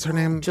 what's her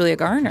name? Julia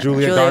Garner.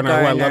 Julia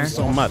Garner, who I love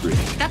so much.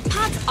 That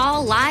pot's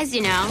all lies,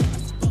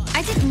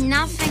 I did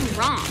nothing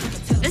wrong.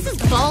 This is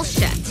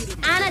bullshit.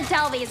 Anna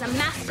Delvey is a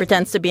mess.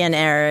 Pretends to be an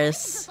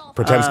heiress.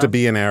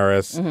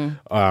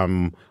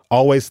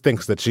 Always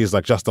thinks that she's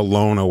like just a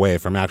loan away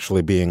from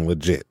actually being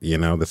legit.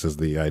 This is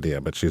the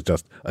idea. But she's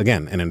just,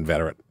 again, an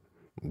inveterate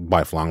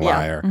lifelong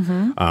liar,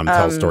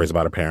 tells stories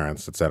about her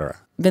parents, etc.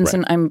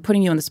 Vincent, I'm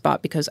putting you on the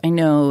spot because I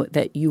know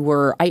that you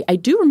were, I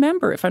do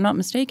remember, if I'm not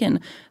mistaken,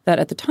 that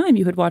at the time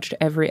you had watched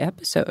every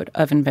episode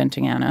of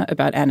Inventing Anna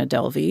about Anna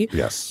Delvey.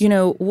 Yes. You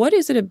know, what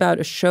is it about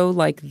a show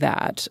like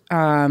that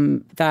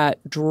that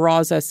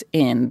draws us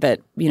in,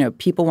 that, you know,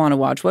 people want to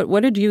watch?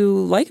 What did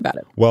you like about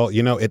it? Well,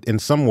 you know, in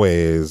some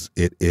ways,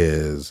 it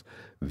is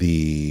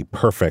the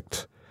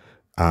perfect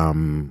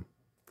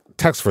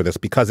text for this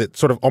because it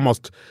sort of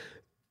almost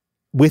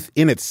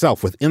within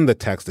itself, within the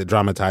text, it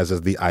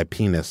dramatizes the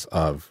IP-ness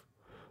of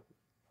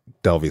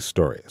Delvey's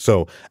story.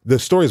 So the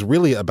story is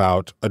really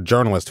about a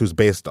journalist who's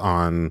based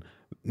on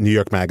New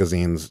York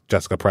Magazine's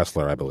Jessica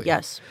Pressler, I believe.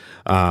 Yes.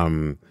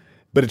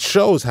 But it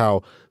shows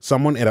how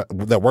someone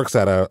that works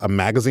at a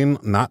magazine,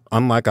 not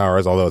unlike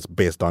ours, although it's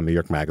based on New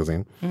York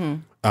Magazine,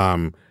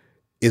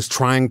 is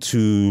trying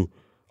to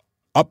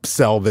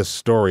upsell this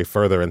story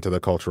further into the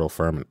cultural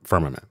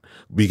firmament.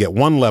 We get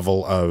one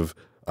level of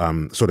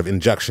sort of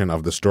injection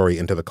of the story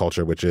into the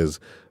culture, which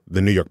is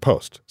the New York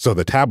Post. So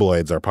the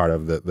tabloids are part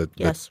of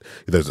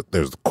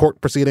there's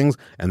court proceedings,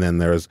 and then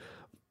there's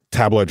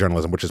tabloid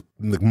journalism, which is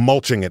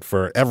mulching it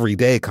for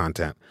everyday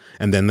content.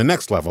 And then the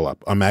next level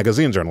up, a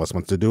magazine journalist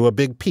wants to do a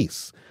big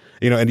piece.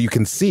 You know, and you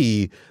can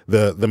see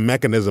the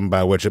mechanism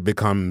by which it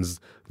becomes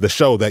the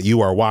show that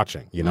you are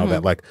watching. You know,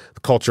 that like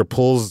the culture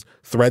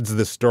threads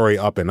this story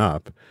up and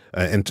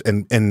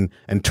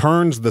and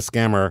turns the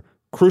scammer.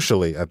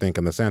 Crucially, I think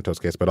in the Santos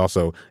case, but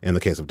also in the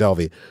case of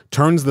Delvey,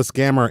 turns the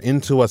scammer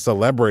into a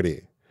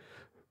celebrity,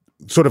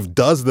 sort of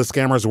does the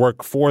scammer's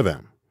work for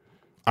them.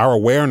 Our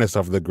awareness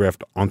of the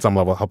grift on some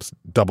level helps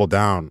double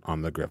down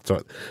on the grift.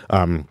 So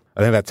I think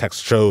that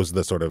text shows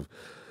the sort of,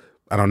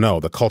 I don't know,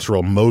 the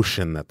cultural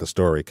motion that the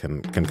story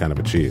can kind of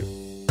achieve.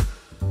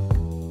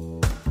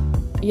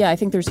 Yeah, I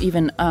think there's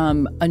even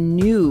a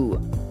new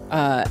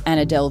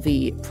Anna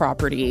Delvey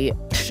property.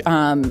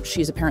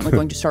 She's apparently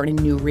going to start a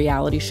new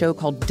reality show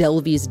called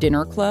Delvey's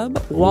Dinner Club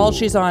while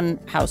she's on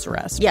house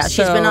arrest. Yeah,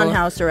 she's been on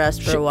house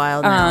arrest for a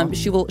while now.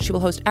 She will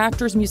host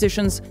actors,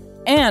 musicians,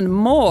 and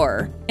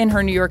more in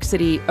her New York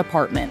City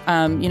apartment.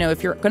 You know,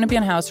 if you're going to be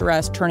on house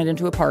arrest, turn it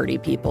into a party,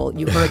 people.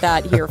 You heard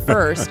that here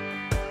first.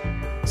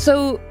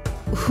 So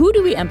who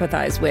do we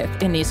empathize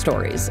with in these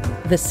stories?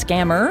 The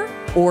scammer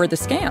or the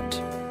scammed?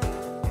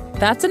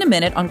 That's in a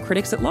minute on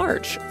Critics at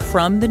Large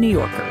from The New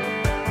Yorker.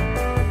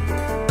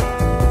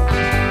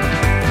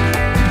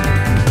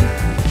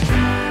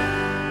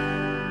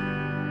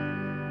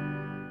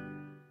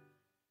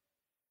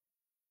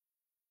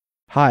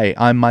 Hi,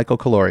 I'm Michael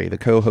Calori, the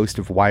co-host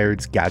of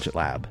Wired's Gadget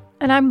Lab.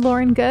 And I'm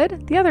Lauren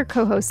Good, the other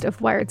co-host of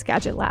Wired's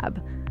Gadget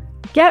Lab.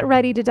 Get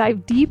ready to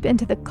dive deep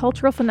into the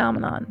cultural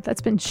phenomenon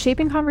that's been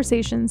shaping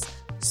conversations,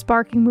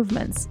 sparking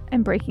movements,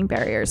 and breaking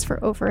barriers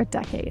for over a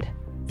decade.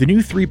 The new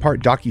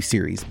 3-part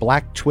docuseries,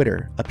 Black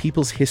Twitter, A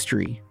People's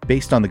History,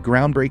 based on the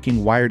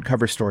groundbreaking Wired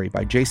cover story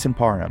by Jason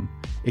Parham,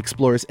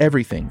 explores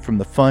everything from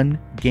the fun,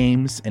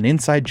 games, and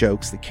inside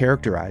jokes that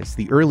characterize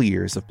the early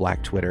years of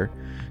Black Twitter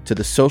to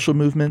the social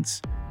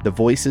movements, the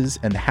voices,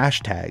 and the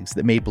hashtags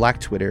that made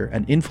Black Twitter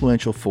an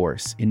influential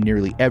force in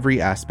nearly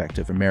every aspect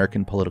of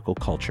American political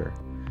culture.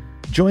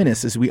 Join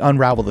us as we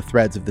unravel the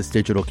threads of this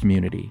digital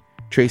community,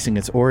 tracing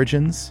its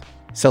origins,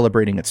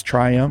 celebrating its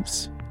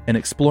triumphs, and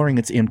exploring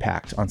its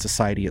impact on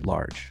society at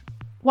large.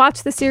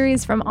 Watch the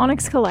series from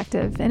Onyx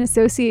Collective in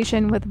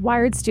association with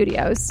Wired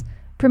Studios,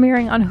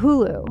 premiering on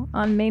Hulu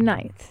on May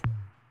 9th.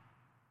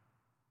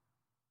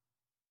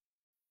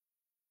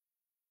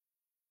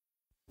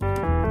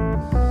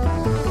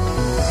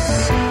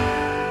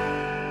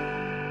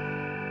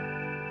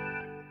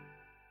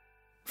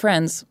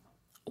 Friends,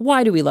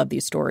 why do we love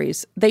these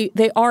stories? They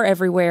are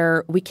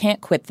everywhere. We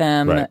can't quit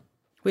them. Right.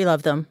 We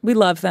love them. We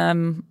love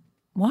them.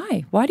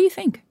 Why? Why do you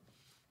think?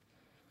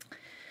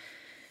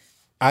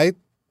 I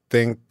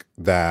think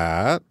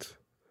that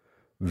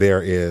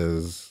there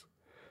is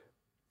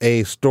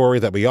a story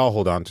that we all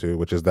hold on to,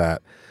 which is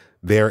that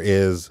there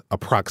is a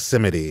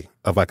proximity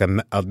of like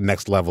a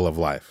next level of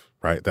life,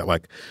 right? That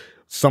like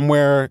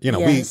somewhere, you know,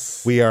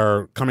 Yes. we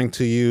are coming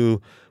to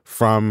you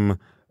from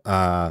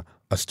a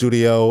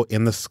studio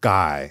in the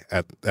sky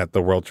at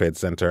the World Trade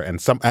Center, and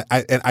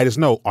I just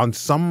know on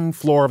some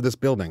floor of this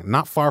building,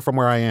 not far from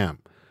where I am,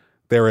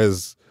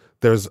 there's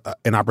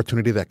an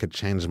opportunity that could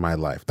change my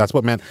life. That's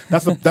what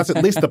that's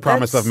at least the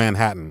promise of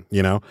Manhattan,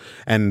 you know?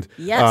 And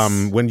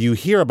Yes. when you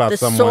hear about The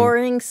someone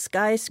soaring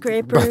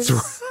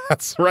skyscrapers.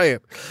 that's right.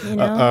 You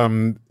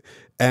know?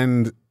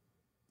 And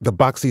the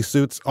boxy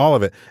suits, all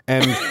of it.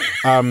 And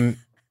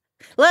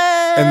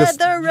Let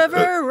the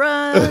river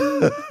run.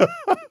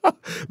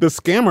 the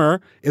scammer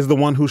is the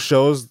one who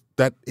shows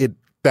that it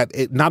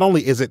not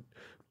only is it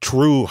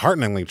true,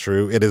 hearteningly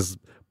true, it is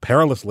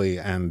perilously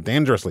and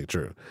dangerously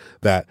true.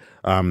 That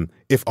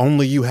if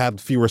only you had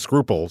fewer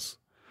scruples,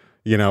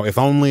 you know, if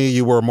only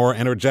you were more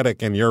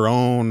energetic in your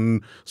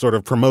own sort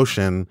of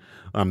promotion,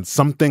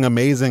 something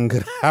amazing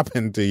could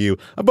happen to you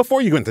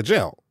before you go into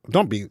jail.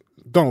 Don't be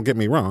Don't get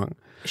me wrong.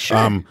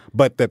 Sure.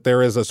 But that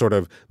there is a sort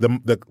of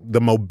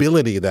the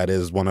mobility that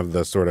is one of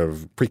the sort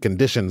of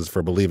preconditions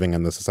for believing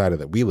in the society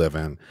that we live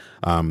in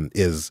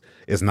is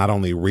not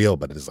only real,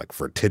 but it is like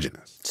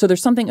vertiginous. So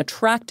there's something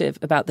attractive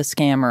about the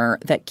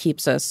scammer that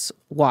keeps us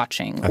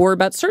watching, or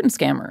about certain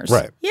scammers.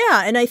 Right.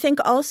 Yeah, and I think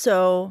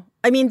also,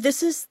 I mean,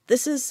 this is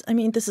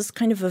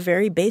kind of a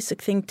very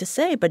basic thing to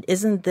say, but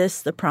isn't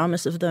this the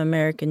promise of the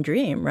American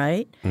dream,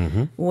 right?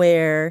 Mm-hmm.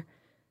 Where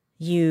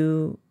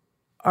you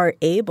are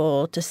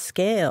able to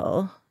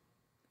scale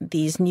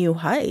these new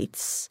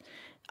heights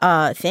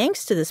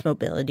thanks to this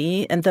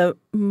mobility. And the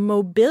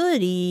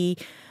mobility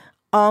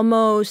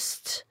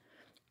almost,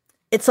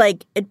 it's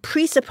like it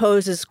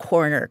presupposes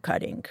corner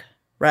cutting,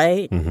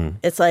 right? Mm-hmm.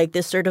 It's like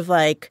this sort of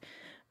like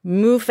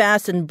move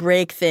fast and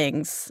break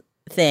things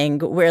thing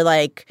where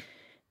like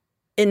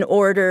in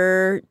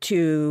order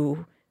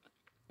to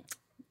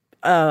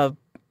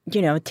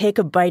take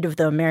a bite of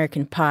the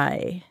American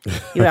pie,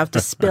 you have to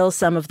spill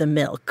some of the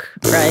milk,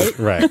 right?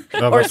 Right.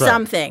 Oh, or that's right.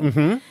 something.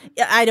 Mm-hmm.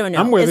 I don't know.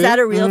 I'm with Is you. that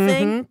a real Mm-hmm.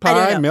 thing? Pie, I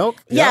don't know.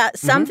 milk. Yeah, Yep.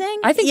 something.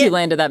 I think you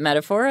landed that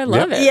metaphor. I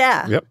love it.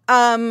 Yeah. Yep.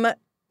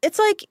 It's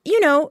like,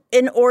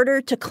 in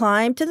order to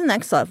climb to the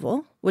next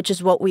level, which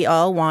is what we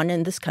all want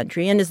in this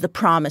country and is the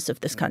promise of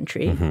this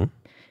country,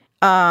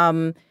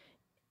 Mm-hmm.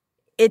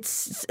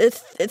 it's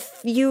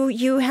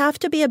you have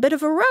to be a bit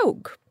of a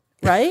rogue,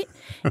 right?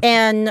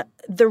 And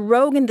the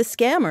rogue and the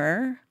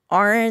scammer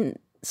aren't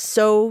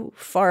so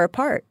far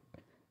apart,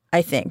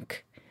 I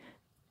think.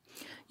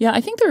 Yeah,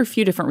 I think there are a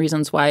few different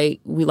reasons why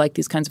we like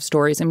these kinds of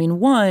stories. I mean,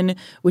 one,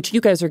 which you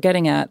guys are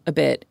getting at a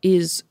bit,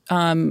 is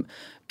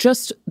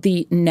just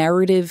the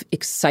narrative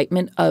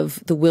excitement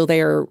of the will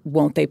they or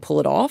won't they pull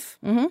it off.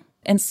 Mm-hmm.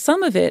 And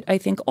some of it, I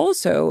think,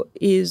 also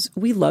is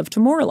we love to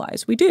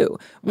moralize. We do.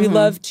 We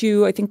love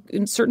to, I think,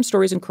 in certain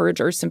stories, encourage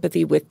our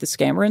sympathy with the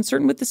scammer and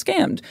certain with the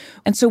scammed.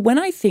 And so when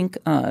I think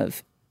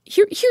of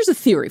here's a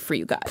theory for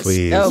you guys.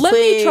 Please. Let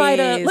me try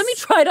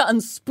to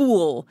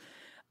unspool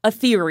a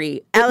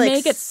theory. Alex. It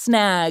may get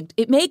snagged.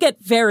 It may get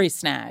very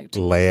snagged.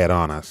 Lay it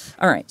on us.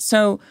 All right.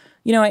 So,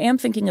 I am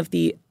thinking of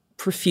the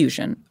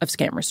profusion of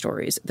scammer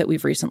stories that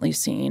we've recently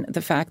seen,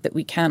 the fact that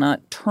we cannot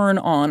turn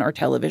on our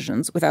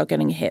televisions without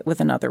getting hit with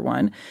another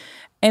one.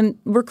 And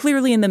we're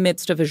clearly in the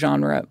midst of a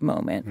genre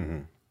moment. Mm-hmm.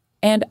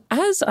 And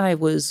as I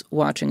was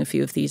watching a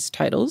few of these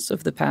titles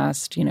of the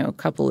past,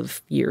 couple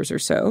of years or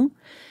so,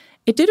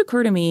 it did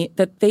occur to me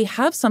that they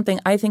have something,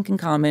 I think, in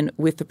common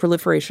with the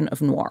proliferation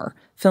of noir,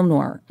 film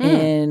noir,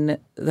 in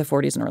the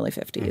 40s and early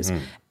 50s.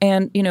 Mm-hmm.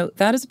 And,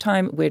 that is a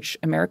time which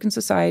American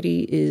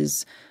society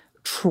is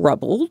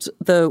troubled.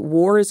 The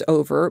war is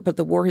over, but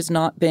the war has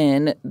not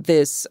been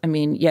this,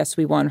 yes,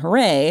 we won,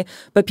 hooray,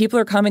 but people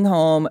are coming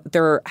home,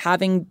 they're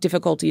having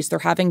difficulties, they're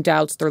having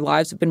doubts, their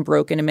lives have been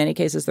broken, in many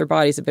cases their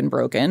bodies have been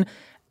broken.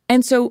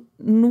 And so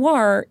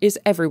noir is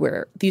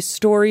everywhere. These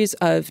stories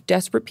of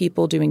desperate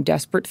people doing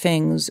desperate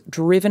things,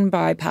 driven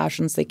by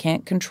passions they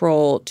can't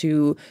control,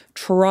 to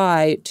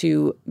try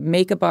to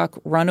make a buck,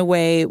 run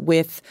away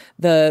with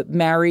the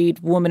married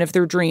woman of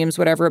their dreams,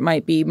 whatever it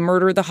might be,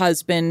 murder the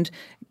husband,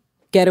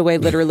 get away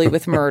literally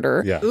with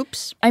murder. Yeah.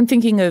 Oops. I'm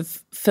thinking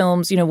of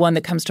films, one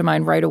that comes to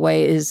mind right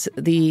away is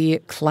the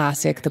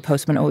classic The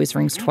Postman Always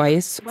Rings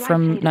Twice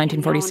from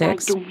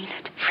 1946.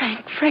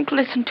 Frank,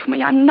 listen to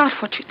me. I'm not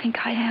what you think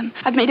I am.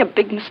 I've made a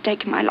big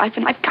mistake in my life,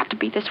 and I've got to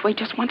be this way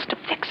just once to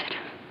fix it.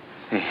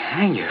 They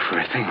hang you for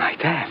a thing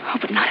like that. Oh,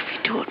 but not if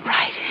you do it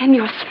right. And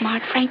you're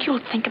smart, Frank.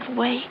 You'll think of a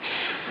way.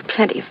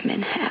 Plenty of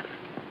men have.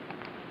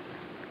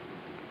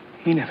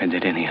 He never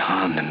did any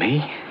harm to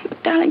me.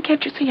 But, darling,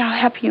 can't you see how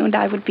happy you and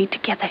I would be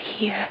together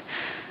here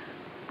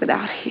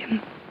without him?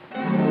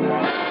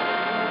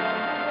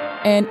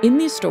 And in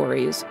these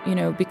stories,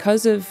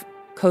 because of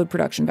code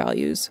production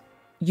values,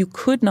 you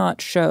could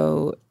not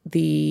show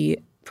the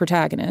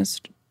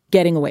protagonist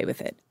getting away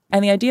with it.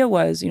 And the idea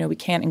was, we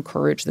can't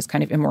encourage this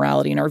kind of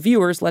immorality in our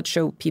viewers. Let's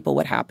show people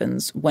what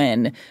happens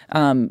when,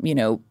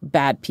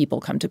 bad people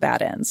come to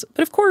bad ends.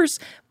 But of course,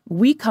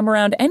 we come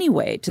around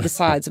anyway to the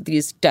sides of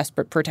these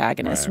desperate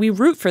protagonists. Right. We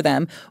root for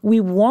them.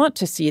 We want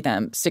to see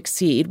them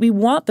succeed. We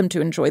want them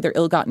to enjoy their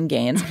ill-gotten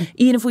gains,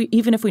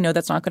 even if we know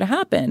that's not going to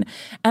happen.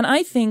 And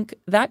I think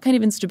that kind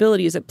of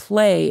instability is at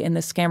play in the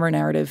scammer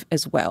narrative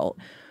as well.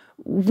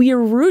 We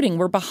are rooting.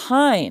 We're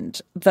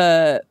behind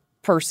the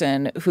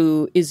person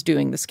who is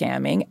doing the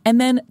scamming. And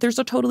then there's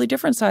a totally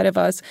different side of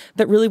us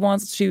that really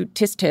wants to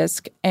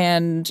tisk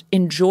and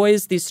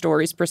enjoys these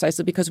stories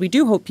precisely because we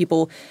do hope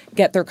people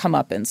get their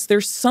comeuppance.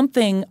 There's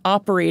something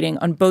operating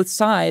on both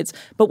sides.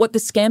 But what the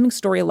scamming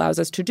story allows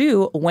us to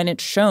do when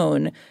it's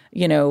shown,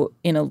 in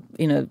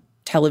a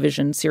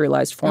television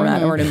serialized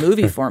format or in a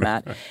movie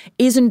format,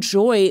 is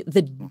enjoy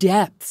the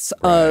depths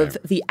of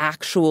the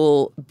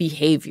actual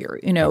behavior,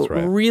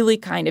 really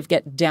kind of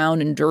get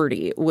down and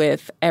dirty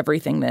with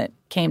everything that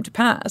came to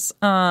pass.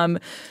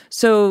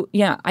 So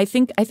yeah, I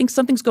think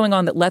something's going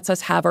on that lets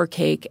us have our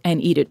cake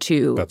and eat it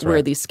too,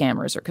 where these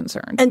scammers are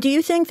concerned. And do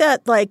you think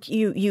that like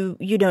you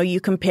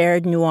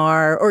compared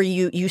noir, or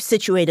you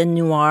situated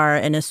noir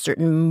in a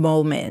certain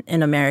moment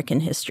in American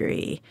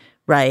history,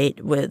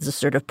 right, with the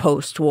sort of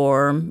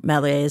post-war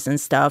malaise and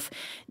stuff?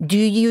 Do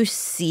you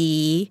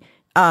see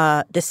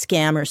the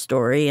scammer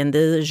story and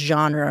the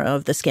genre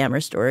of the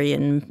scammer story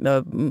in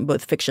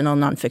both fictional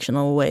and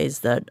non-fictional ways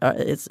that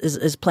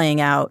is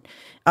playing out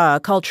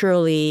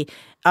culturally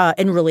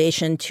in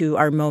relation to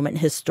our moment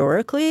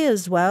historically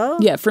as well?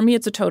 Yeah, for me,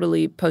 it's a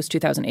totally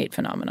post-2008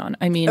 phenomenon.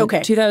 I mean,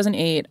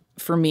 2008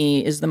 for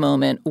me is the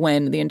moment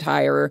when the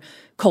entire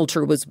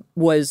culture was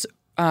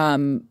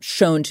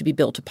shown to be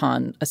built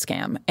upon a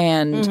scam.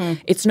 And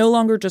it's no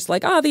longer just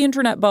like, the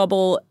internet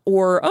bubble,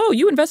 or,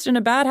 you invested in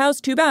a bad house,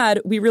 too bad.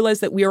 We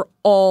realize that we are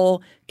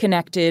all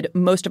connected,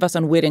 most of us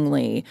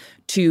unwittingly,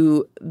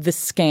 to the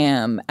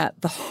scam at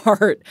the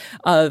heart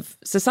of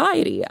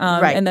society.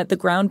 And that the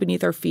ground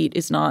beneath our feet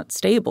is not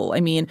stable. I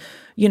mean,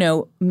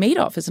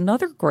 Madoff is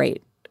another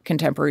great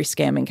contemporary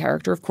scamming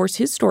character. Of course,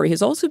 his story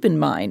has also been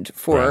mined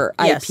for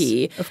IP.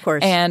 Yes, of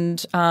course.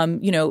 And,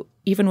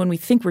 even when we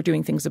think we're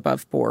doing things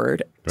above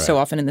board, so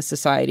often in this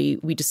society,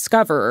 we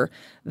discover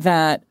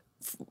that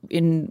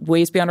in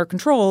ways beyond our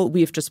control,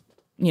 we've just,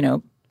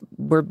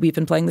 we've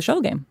been playing the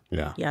shell game.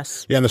 Yeah.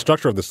 Yes. Yeah, and the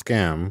structure of the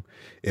scam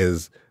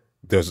is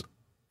there's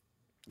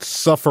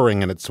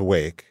suffering in its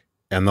wake,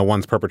 and the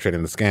ones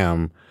perpetrating the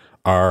scam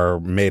are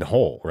made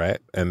whole, right?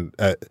 And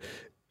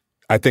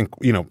I think,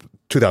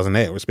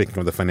 2008, we're speaking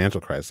of the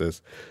financial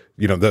crisis,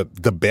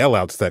 the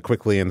bailouts that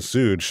quickly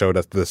ensued showed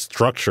us the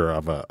structure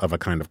of a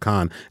kind of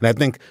con. And I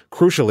think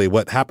crucially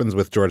what happens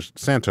with George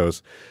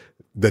Santos,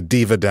 the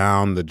diva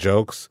down, the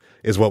jokes,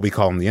 is what we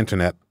call on the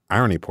internet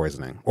irony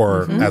poisoning,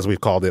 or as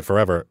we've called it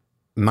forever,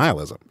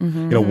 nihilism.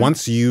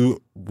 Once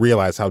you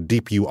realize how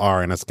deep you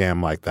are in a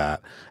scam like that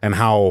and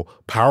how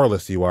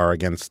powerless you are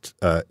against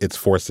its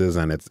forces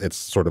and its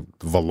sort of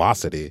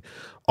velocity,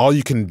 all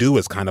you can do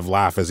is kind of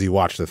laugh as you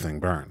watch the thing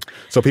burn.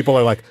 So people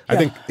are like, I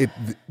think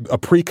a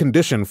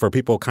precondition for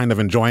people kind of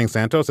enjoying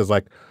Santos is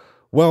like,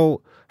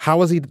 well,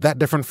 how is he that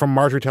different from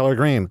Marjorie Taylor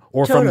Greene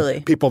or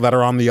from people that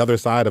are on the other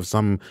side of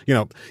some,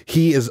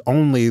 he is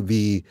only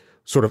the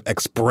sort of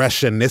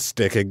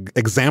expressionistic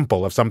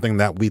example of something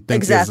that we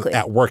think is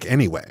at work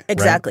anyway.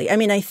 Exactly. Right? I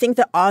mean, I think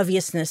the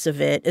obviousness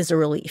of it is a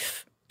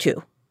relief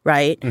too,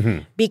 right?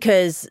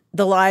 Because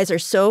the lies are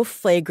so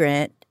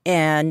flagrant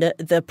and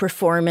the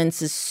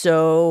performance is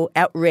so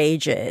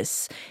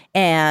outrageous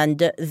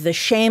and the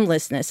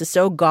shamelessness is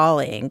so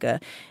galling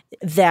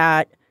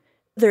that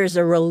there's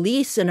a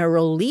release and a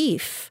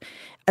relief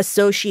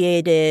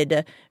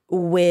associated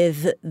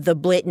with the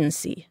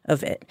blatancy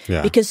of it.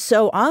 Yeah. Because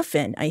so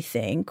often, I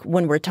think,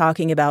 when we're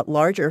talking about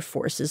larger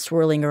forces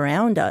swirling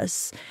around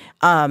us,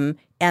 and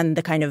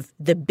the kind of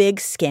the big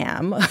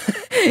scam,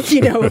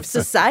 of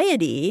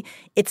society,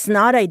 it's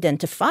not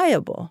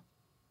identifiable.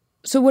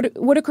 So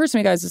what occurs to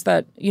me, guys, is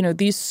that,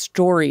 these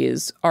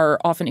stories are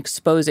often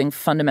exposing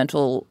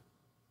fundamental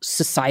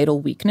societal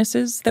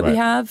weaknesses that we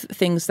have,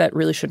 things that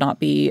really should not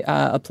be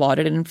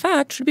applauded and, in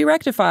fact, should be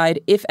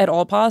rectified if at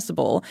all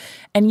possible.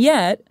 And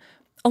yet,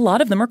 a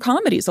lot of them are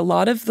comedies. A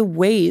lot of the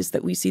ways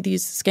that we see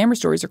these scammer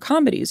stories are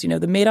comedies. The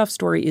Madoff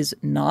story is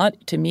not.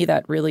 To me,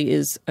 that really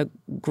is a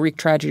Greek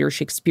tragedy or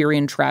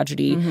Shakespearean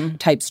tragedy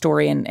type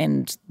story,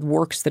 and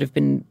works that have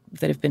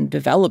been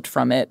developed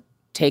from it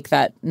take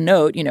that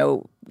note,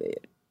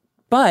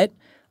 but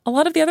a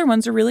lot of the other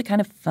ones are really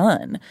kind of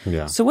fun.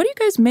 Yeah. So what do you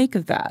guys make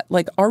of that?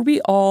 Like, are we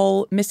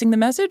all missing the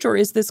message, or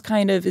is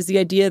the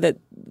idea that,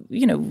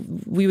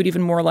 we would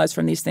even moralize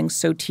from these things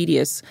so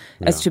tedious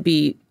as to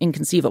be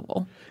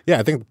inconceivable? Yeah,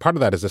 I think part of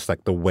that is just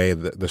like the way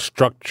the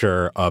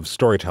structure of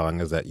storytelling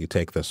is that you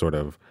take the sort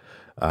of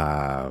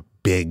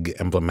big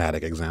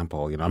emblematic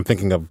example. I'm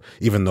thinking of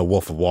even The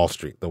Wolf of Wall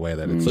Street, the way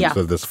that it's sort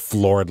of this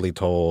floridly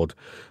told.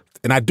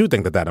 And I do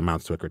think that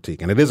amounts to a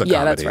critique, and it is a comedy.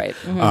 Yeah, that's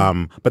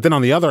right. But then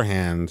on the other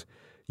hand,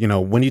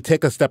 when you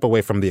take a step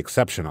away from the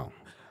exceptional,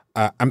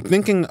 I'm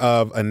thinking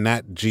of a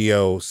Nat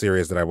Geo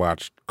series that I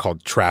watched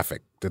called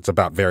Traffic. It's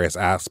about various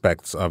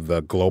aspects of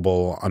the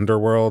global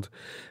underworld.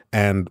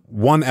 And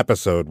one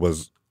episode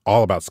was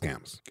all about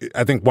scams.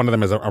 I think one of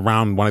them is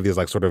around one of these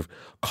like sort of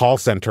call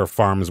center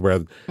farms where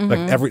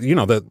like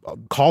the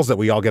calls that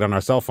we all get on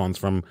our cell phones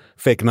from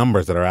fake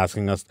numbers that are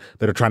asking us,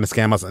 that are trying to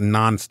scam us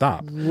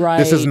nonstop. Right.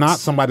 This is not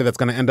somebody that's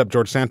going to end up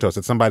George Santos.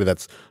 It's somebody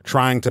that's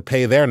trying to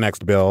pay their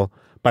next bill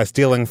by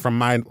stealing from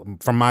my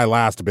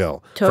last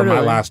bill, from my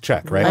last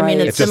check, right? I mean,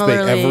 it's just the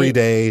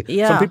everyday.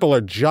 Yeah. Some people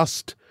are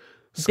just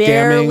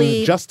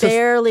scamming,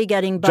 barely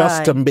getting by,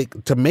 just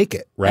to make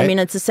it, right? I mean,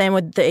 it's the same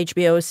with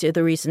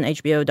the recent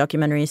HBO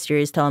documentary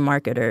series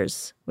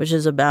Telemarketers, which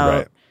is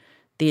about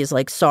these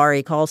like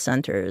sorry call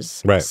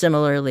centers. Right.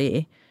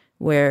 Similarly,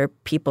 where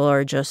people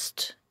are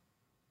just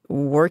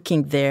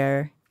working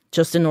there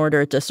just in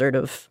order to sort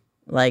of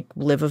like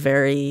live a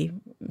very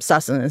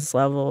sustenance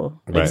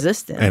level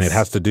existence. And it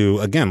has to do,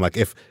 again, like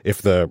if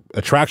the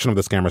attraction of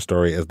the scammer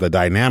story is the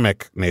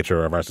dynamic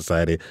nature of our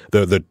society,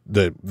 the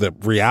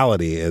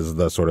reality is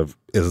the sort of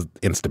is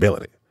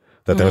instability.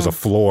 That there's a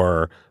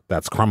floor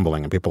that's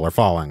crumbling and people are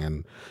falling,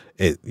 and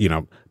it, you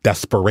know,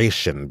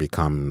 desperation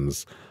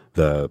becomes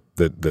the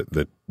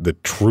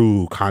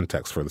true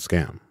context for the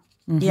scam.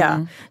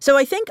 Yeah. So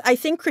I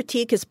think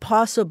critique is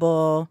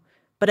possible,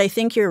 but I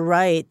think you're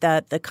right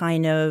that the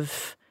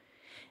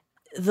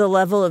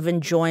level of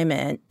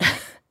enjoyment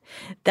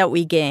that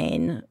we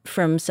gain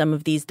from some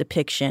of these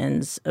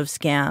depictions of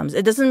scams,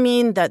 it doesn't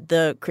mean that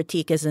the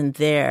critique isn't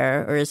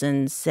there or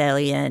isn't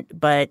salient,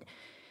 but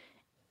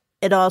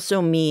it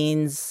also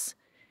means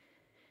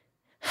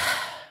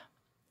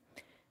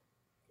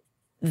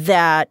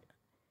that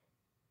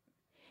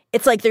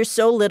it's like there's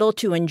so little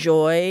to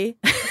enjoy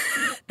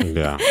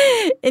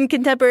in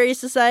contemporary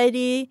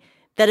society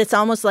that it's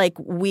almost like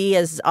we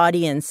as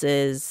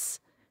audiences,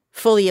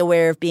 fully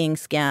aware of being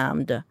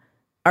scammed,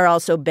 are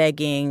also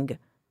begging,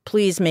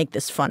 please make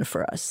this fun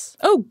for us.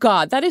 Oh,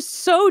 God, that is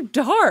so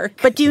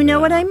dark. But do you know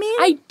what I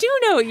mean? I do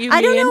know what you mean.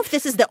 I don't know if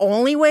this is the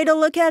only way to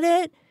look at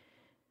it,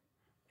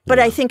 but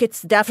I think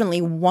it's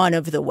definitely one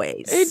of the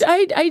ways.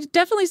 I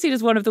definitely see it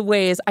as one of the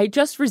ways. I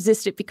just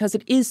resist it because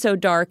it is so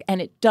dark,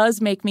 and it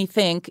does make me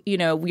think, you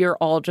know, we are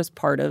all just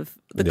part of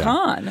the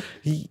con.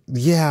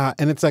 Yeah,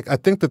 and it's like, I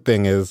think the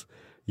thing is,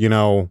 you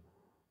know,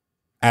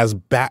 as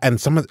bad, and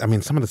some of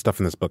the stuff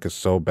in this book is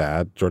so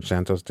bad. George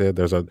Santos did.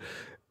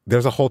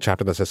 There's a whole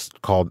chapter that's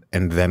just called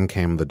 "And Then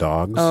Came the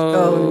Dogs."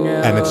 Oh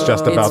no! And it's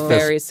just about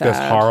this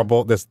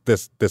horrible this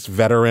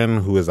veteran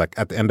who is like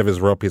at the end of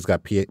his rope. He's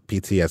got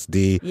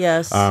PTSD.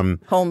 Yes.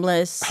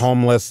 Homeless.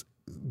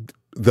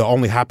 The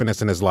only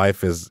happiness in his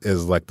life is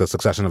like the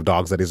succession of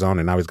dogs that he's owned,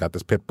 and now he's got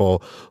this pit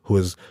bull who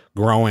is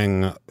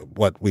growing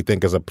what we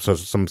think is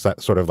some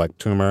sort of like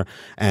tumor,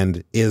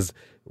 and is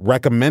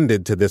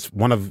recommended to this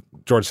one of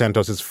George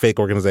Santos's fake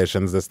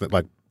organizations, this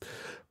like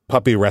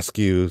puppy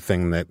rescue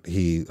thing that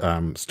he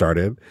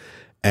started,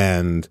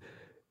 and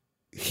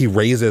he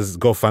raises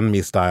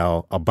GoFundMe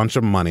style a bunch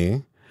of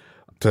money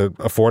to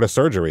afford a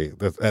surgery.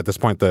 At this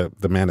point, the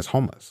man is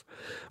homeless,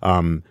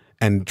 and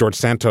George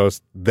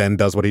Santos then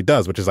does what he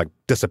does, which is like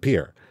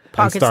disappear,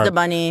 pockets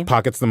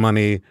the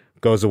money,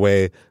 goes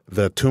away.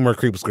 The tumor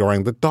keeps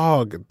growing. The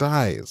dog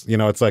dies. You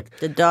know, it's like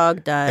the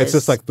dog dies. It's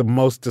just like the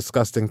most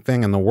disgusting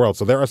thing in the world.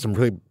 So there are some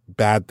really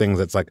bad things.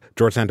 It's like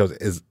George Santos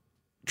is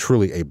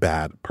truly a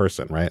bad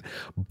person, right?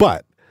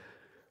 But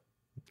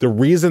the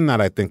reason that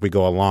I think we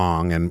go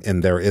along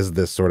and there is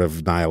this sort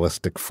of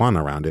nihilistic fun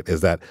around it is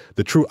that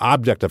the true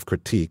object of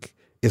critique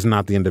is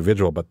not the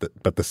individual, but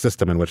the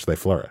system in which they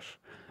flourish.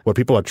 What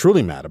people are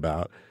truly mad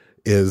about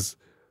is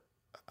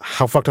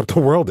how fucked up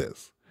the world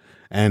is.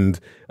 And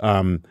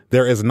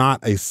there is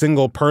not a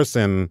single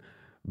person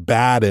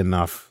bad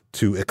enough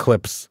to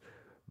eclipse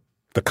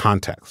the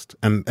context.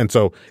 And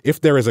so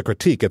if there is a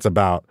critique, it's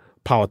about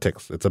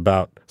politics, it's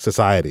about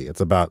society,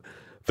 it's about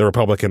the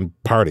Republican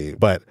Party.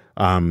 But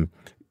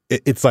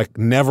it's like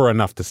never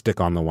enough to stick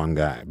on the one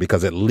guy,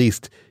 because at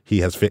least he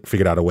has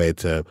figured out a way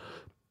to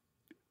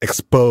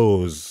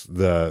expose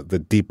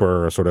the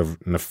deeper sort of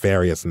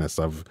nefariousness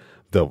of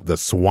the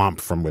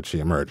swamp from which he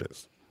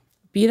emerges.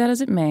 Be that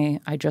as it may,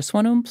 I just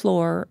want to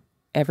implore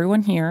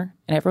everyone here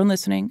and everyone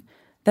listening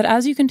that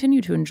as you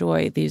continue to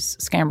enjoy these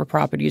scammer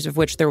properties, of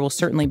which there will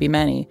certainly be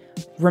many,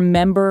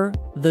 remember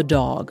the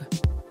dog.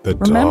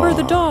 Remember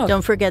the dog.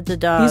 Don't forget the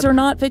dog. These are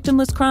not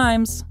victimless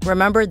crimes.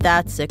 Remember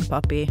that sick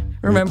puppy.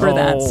 Remember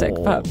that sick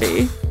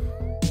puppy.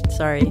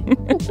 Sorry.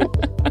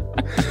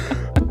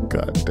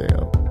 God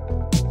damn.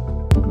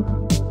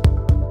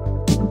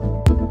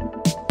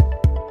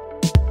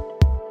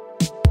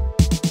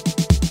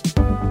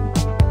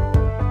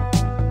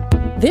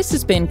 This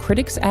has been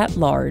Critics at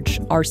Large.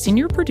 Our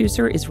senior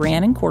producer is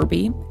Rhiannon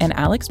Corby, and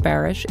Alex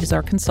Barish is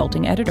our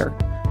consulting editor.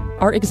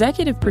 Our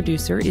executive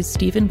producer is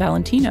Stephen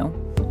Valentino.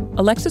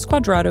 Alexis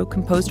Quadrado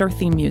composed our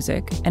theme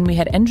music, and we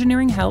had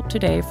engineering help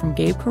today from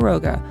Gabe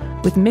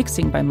Quiroga, with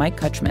mixing by Mike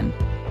Kutchman.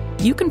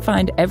 You can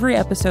find every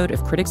episode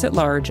of Critics at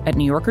Large at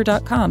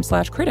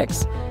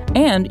NewYorker.com/critics,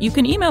 and you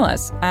can email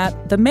us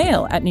at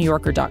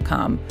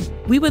themail@NewYorker.com.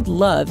 We would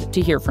love to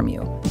hear from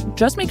you.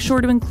 Just make sure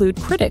to include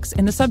critics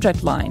in the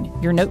subject line.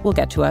 Your note will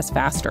get to us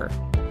faster.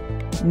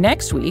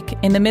 Next week,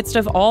 in the midst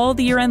of all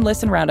the year-end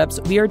listen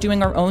roundups, we are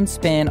doing our own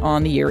spin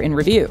on the year in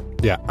review.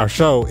 Yeah, our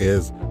show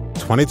is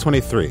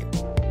 2023,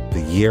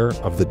 the year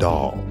of the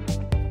doll.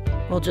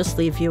 We'll just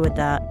leave you with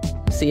that.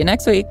 See you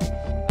next week.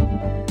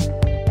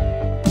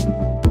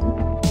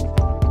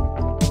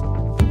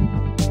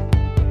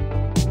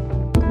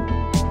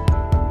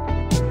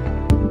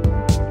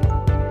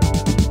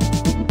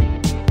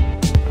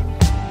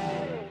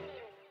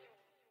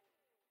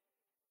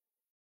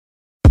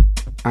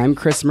 I'm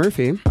Chris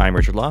Murphy. I'm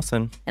Richard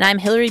Lawson. And I'm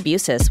Hillary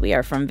Busis. We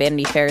are from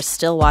Vanity Fair's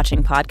Still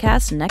Watching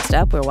podcast. Next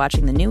up, we're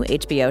watching the new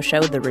HBO show,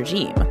 The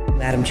Regime.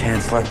 Madam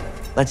Chancellor,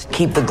 let's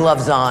keep the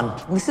gloves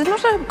on. This is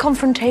not a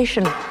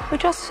confrontation. We're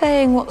just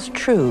saying what's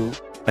true.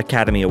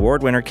 Academy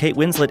Award winner Kate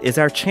Winslet is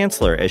our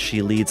chancellor as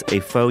she leads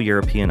a faux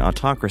European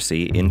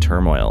autocracy in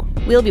turmoil.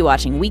 We'll be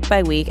watching week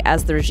by week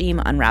as the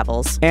regime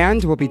unravels.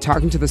 And we'll be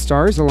talking to the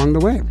stars along the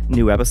way.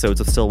 New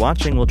episodes of Still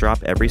Watching will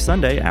drop every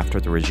Sunday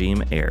after the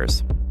regime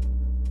airs.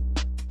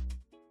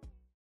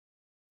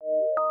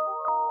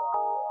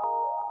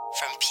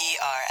 From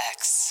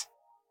PRX.